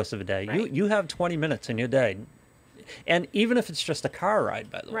during the course of a day. Right. You have 20 minutes in your day. And even if it's just a car ride,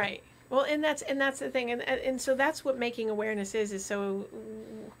 by the way. Right. Well, and that's the thing. And so that's what making awareness is so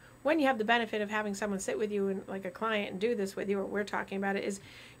when you have the benefit of having someone sit with you and like a client and do this with you, what we're talking about it is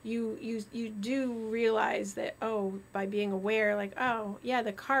you do realize that, by being aware, like, yeah,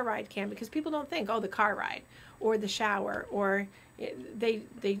 the car ride because people don't think, the car ride or the shower, or they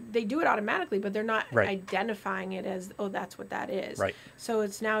do it automatically, but they're not identifying it as, that's what that is. Right. So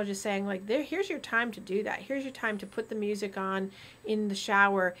it's now just saying, like, here's your time to do that. Here's your time to put the music on in the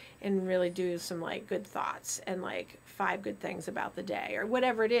shower and really do some, like, good thoughts and, like, 5 good things about the day or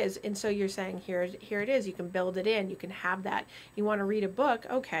whatever it is. And so you're saying, here it is. You can build it in. You can have that. You want to read a book.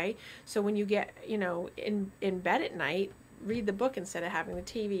 Okay. So when you get, in bed at night, read the book instead of having the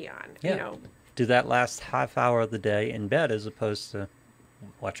TV on, Yeah. Do that last half hour of the day in bed as opposed to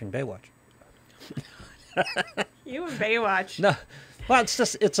watching Baywatch. You and Baywatch. No, well,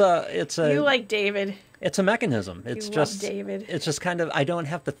 it's a. You like David. It's a mechanism. It's you just love David. It's just kind of, I don't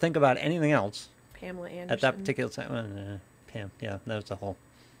have to think about anything else. Pamela Anderson. At that particular time. Pam, yeah, that's the whole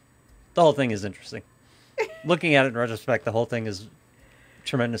thing is interesting. Looking at it in retrospect, the whole thing is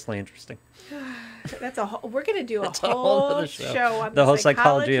tremendously interesting. That's we're going to do a That's whole other show on the whole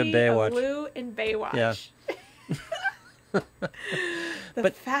psychology of Baywatch. Of Lou and Baywatch. Yeah.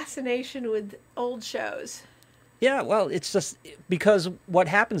 The fascination with old shows. Yeah, well, it's just because what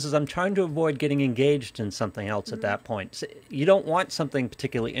happens is I'm trying to avoid getting engaged in something else at that point. So you don't want something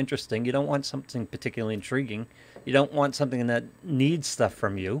particularly interesting. You don't want something particularly intriguing. You don't want something that needs stuff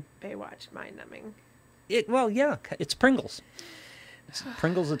from you. Baywatch, mind-numbing. Well, yeah, it's Pringles. It's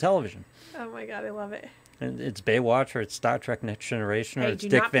Pringles of television. Oh my God, I love it. And it's Baywatch, or it's Star Trek Next Generation, or it's do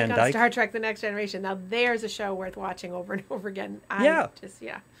Dick not Van pick on Dyke. Star Trek: The Next Generation. Now there's a show worth watching over and over again.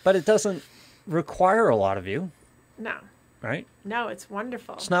 But it doesn't require a lot of you. No. Right? No, it's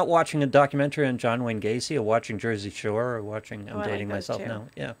wonderful. It's not watching a documentary on John Wayne Gacy, or watching Jersey Shore, or watching I'm Dating Myself too. Now.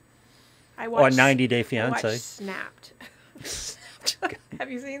 Yeah. Or 90 Day Fiancé. I watched Snapped.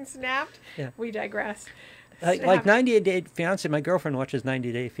 Have you seen Snapped? Yeah. We digress. Like 90 Day Fiancé, my girlfriend watches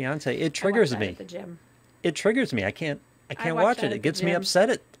 90 Day Fiancé. It triggers me. At the gym. It triggers me. I can't watch watch it. that It gets at the me gym.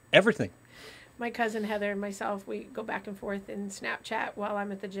 upset at everything. My cousin Heather and myself, we go back and forth in Snapchat while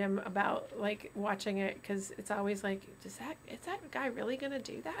I'm at the gym about like watching it, because it's always like, is that guy really gonna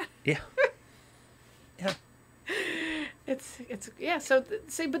do that? Yeah. Yeah. It's yeah. So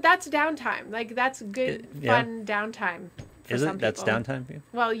see, but that's downtime. Like that's good, fun downtime. For Is some it? That's people. downtime for you?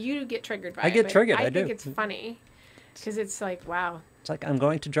 Well, you get triggered by it. I get but triggered. I think do. It's funny because it's like, wow. It's like, I'm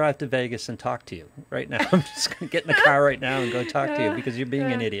going to drive to Vegas and talk to you right now. I'm just going to get in the car right now and go talk to you because you're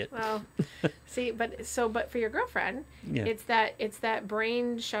being an idiot. Well, see, but for your girlfriend, Yeah. it's that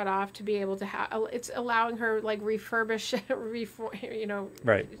brain shut off to be able to have. It's allowing her like refurbish,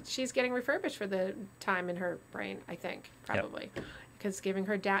 Right. She's getting refurbished for the time in her brain, I think, probably, because giving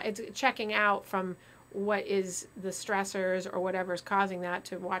her down. It's checking out from what is the stressors or whatever's causing that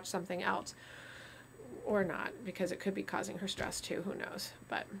to watch something else. Or not, because it could be causing her stress too. Who knows?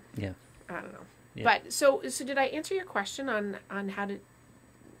 But Yeah. I don't know. Yeah. But so did I answer your question on how to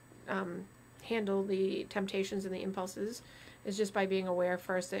handle the temptations and the impulses? Is just by being aware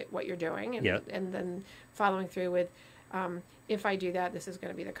first at what you're doing, and then following through with, if I do that, this is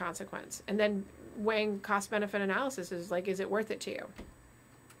going to be the consequence, and then weighing cost benefit analysis is like, is it worth it to you?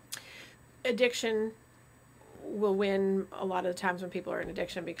 Addiction will win a lot of the times when people are in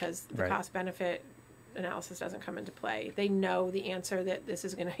addiction because the cost benefit analysis doesn't come into play. They know the answer that this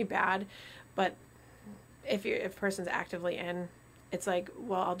is going to be bad, but if a person's actively in, It's like,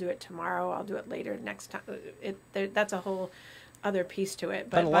 well, I'll do it tomorrow. I'll do it later next time. That's a whole other piece to it.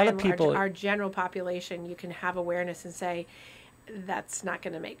 But a lot of people, our general population, you can have awareness and say, that's not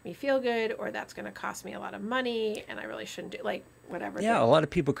going to make me feel good, or that's going to cost me a lot of money, and I really shouldn't do, like, whatever. Yeah, a lot of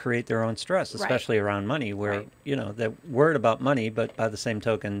people create their own stress, especially around money, where, they're worried about money, but by the same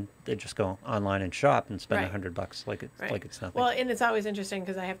token, they just go online and shop and spend $100 like it's nothing. Well, and it's always interesting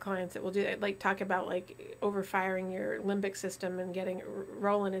because I have clients that will do that, like talk about like overfiring your limbic system and getting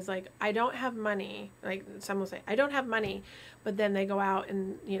rolling is like, I don't have money. Like some will say, I don't have money, but then they go out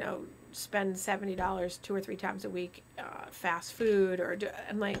and, spend $70 2 or 3 times a week, fast food, or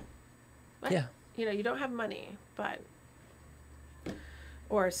I'm like, what? Yeah. You don't have money, but,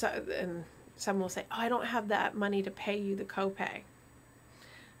 or so, and some will say, oh, I don't have that money to pay you the copay.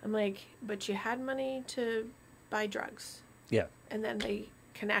 I'm like, but you had money to buy drugs. Yeah. And then they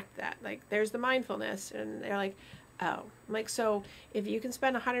connect that, like, there's the mindfulness, and they're like, oh, I'm like, so if you can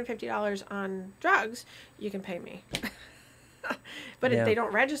spend $150 on drugs, you can pay me. But if they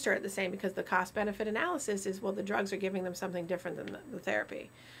don't register it the same, because the cost benefit analysis is, well, the drugs are giving them something different than the therapy.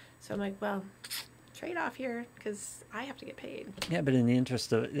 So I'm like, well, trade off here, because I have to get paid. Yeah, but in the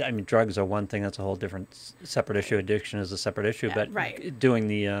interest of, drugs are one thing. That's a whole different, separate issue. Addiction is a separate issue. Yeah, but doing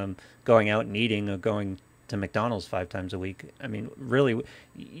the going out and eating or going to McDonald's 5 times a week, really,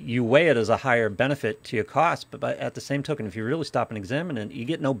 you weigh it as a higher benefit to your cost. But at the same token, if you really stop and examine it, you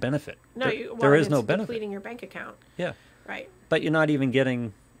get no benefit. No, there is no benefit. Depleting your bank account. Yeah. Right. But you're not even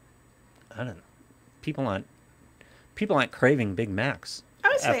getting, I don't know, people aren't craving Big Macs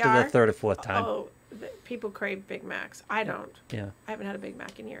after the third or fourth time. Oh, people crave Big Macs. I don't. Yeah. I haven't had a Big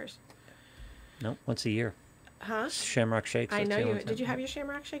Mac in years. No, once a year. Huh? Shamrock shakes. I know you. Did you have your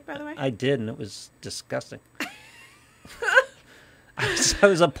Shamrock Shake, by the way? I did, and it was disgusting. I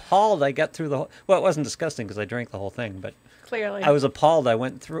was appalled. I got through the whole... Well, it wasn't disgusting because I drank the whole thing, but... Clearly. I was appalled. I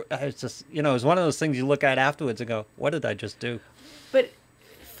went through... I was just... it was one of those things you look at afterwards and go, what did I just do? But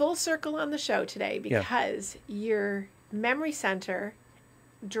full circle on the show today, because your memory center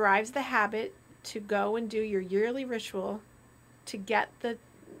drives the habit to go and do your yearly ritual to get the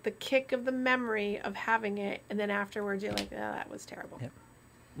kick of the memory of having it, and then afterwards you're like, oh, that was terrible. Yeah.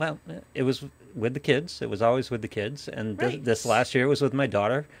 Well, it was with the kids. It was always with the kids. And this last year was with my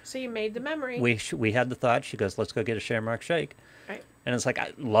daughter. So you made the memory. We had the thought. She goes, let's go get a Shamrock Shake. Right. And it's like,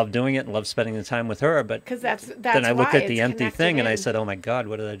 I love doing it and love spending the time with her. But that's then I looked at the empty thing and I said, oh my God,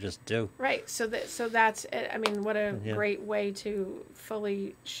 what did I just do? Right. So that's, what a great way to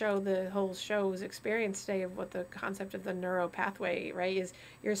fully show the whole show's experience today of what the concept of the neuro pathway, right, is.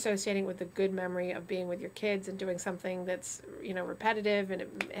 You're associating with the good memory of being with your kids and doing something that's, repetitive, and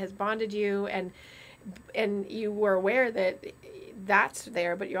it has bonded you, and you were aware that that's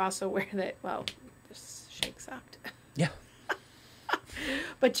there, but you're also aware that, well, this shake sucked. Yeah.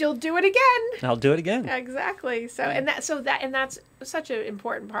 But you'll do it again. I'll do it again. Exactly. So, and that's such an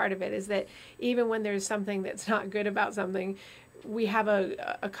important part of it, is that even when there's something that's not good about something, we have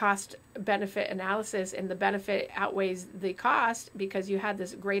a cost benefit analysis, and the benefit outweighs the cost because you had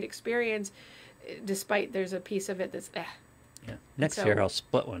this great experience, despite there's a piece of it that's Yeah. Next year I'll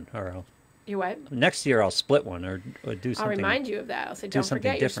split one, or you what? Next year I'll split one or do something. I'll remind you of that. I'll say, don't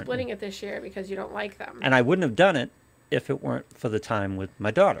forget you're splitting it this year because you don't like them. And I wouldn't have done it if it weren't for the time with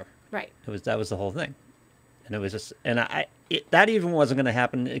my daughter. Right. That was the whole thing. And it was just, and that even wasn't going to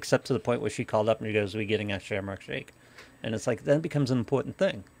happen except to the point where she called up and she goes, "We getting a Shamrock Shake?" And it's like, then it becomes an important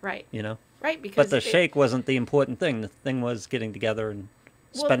thing. Right. Right, because but the shake wasn't the important thing. The thing was getting together and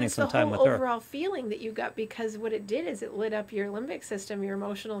spending some time with her. Well, it's the whole overall feeling that you got, because what it did is it lit up your limbic system, your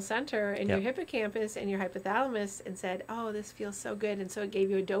emotional center, and your hippocampus and your hypothalamus, and said, "Oh, this feels so good," and so it gave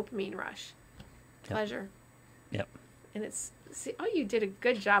you a dopamine rush, pleasure. Yep. And you did a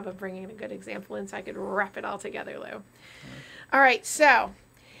good job of bringing a good example in, so I could wrap it all together, Lou. All right, so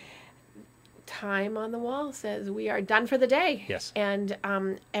time on the wall says we are done for the day. Yes. And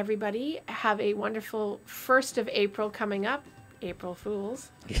everybody have a wonderful 1st of April coming up. April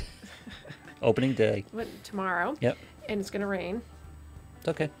Fools. Opening day. Tomorrow. Yep. And it's going to rain. It's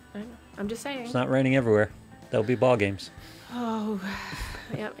okay. I'm just saying. It's not raining everywhere. There'll be ball games. Oh,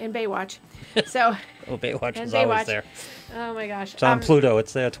 yeah, and Baywatch. So. Baywatch is always there. Oh my gosh. It's on Pluto.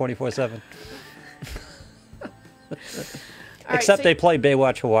 It's there 24/7. Except they play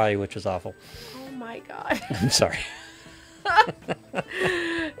Baywatch Hawaii, which is awful. Oh my God. I'm sorry.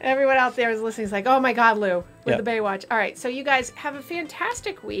 Everyone out there is listening is like, oh my God, Lou, with the Baywatch. All right, so you guys have a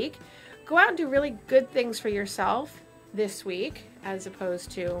fantastic week. Go out and do really good things for yourself this week, as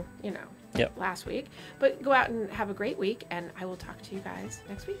opposed to, last week. But go out and have a great week, and I will talk to you guys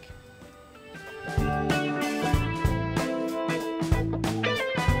next week.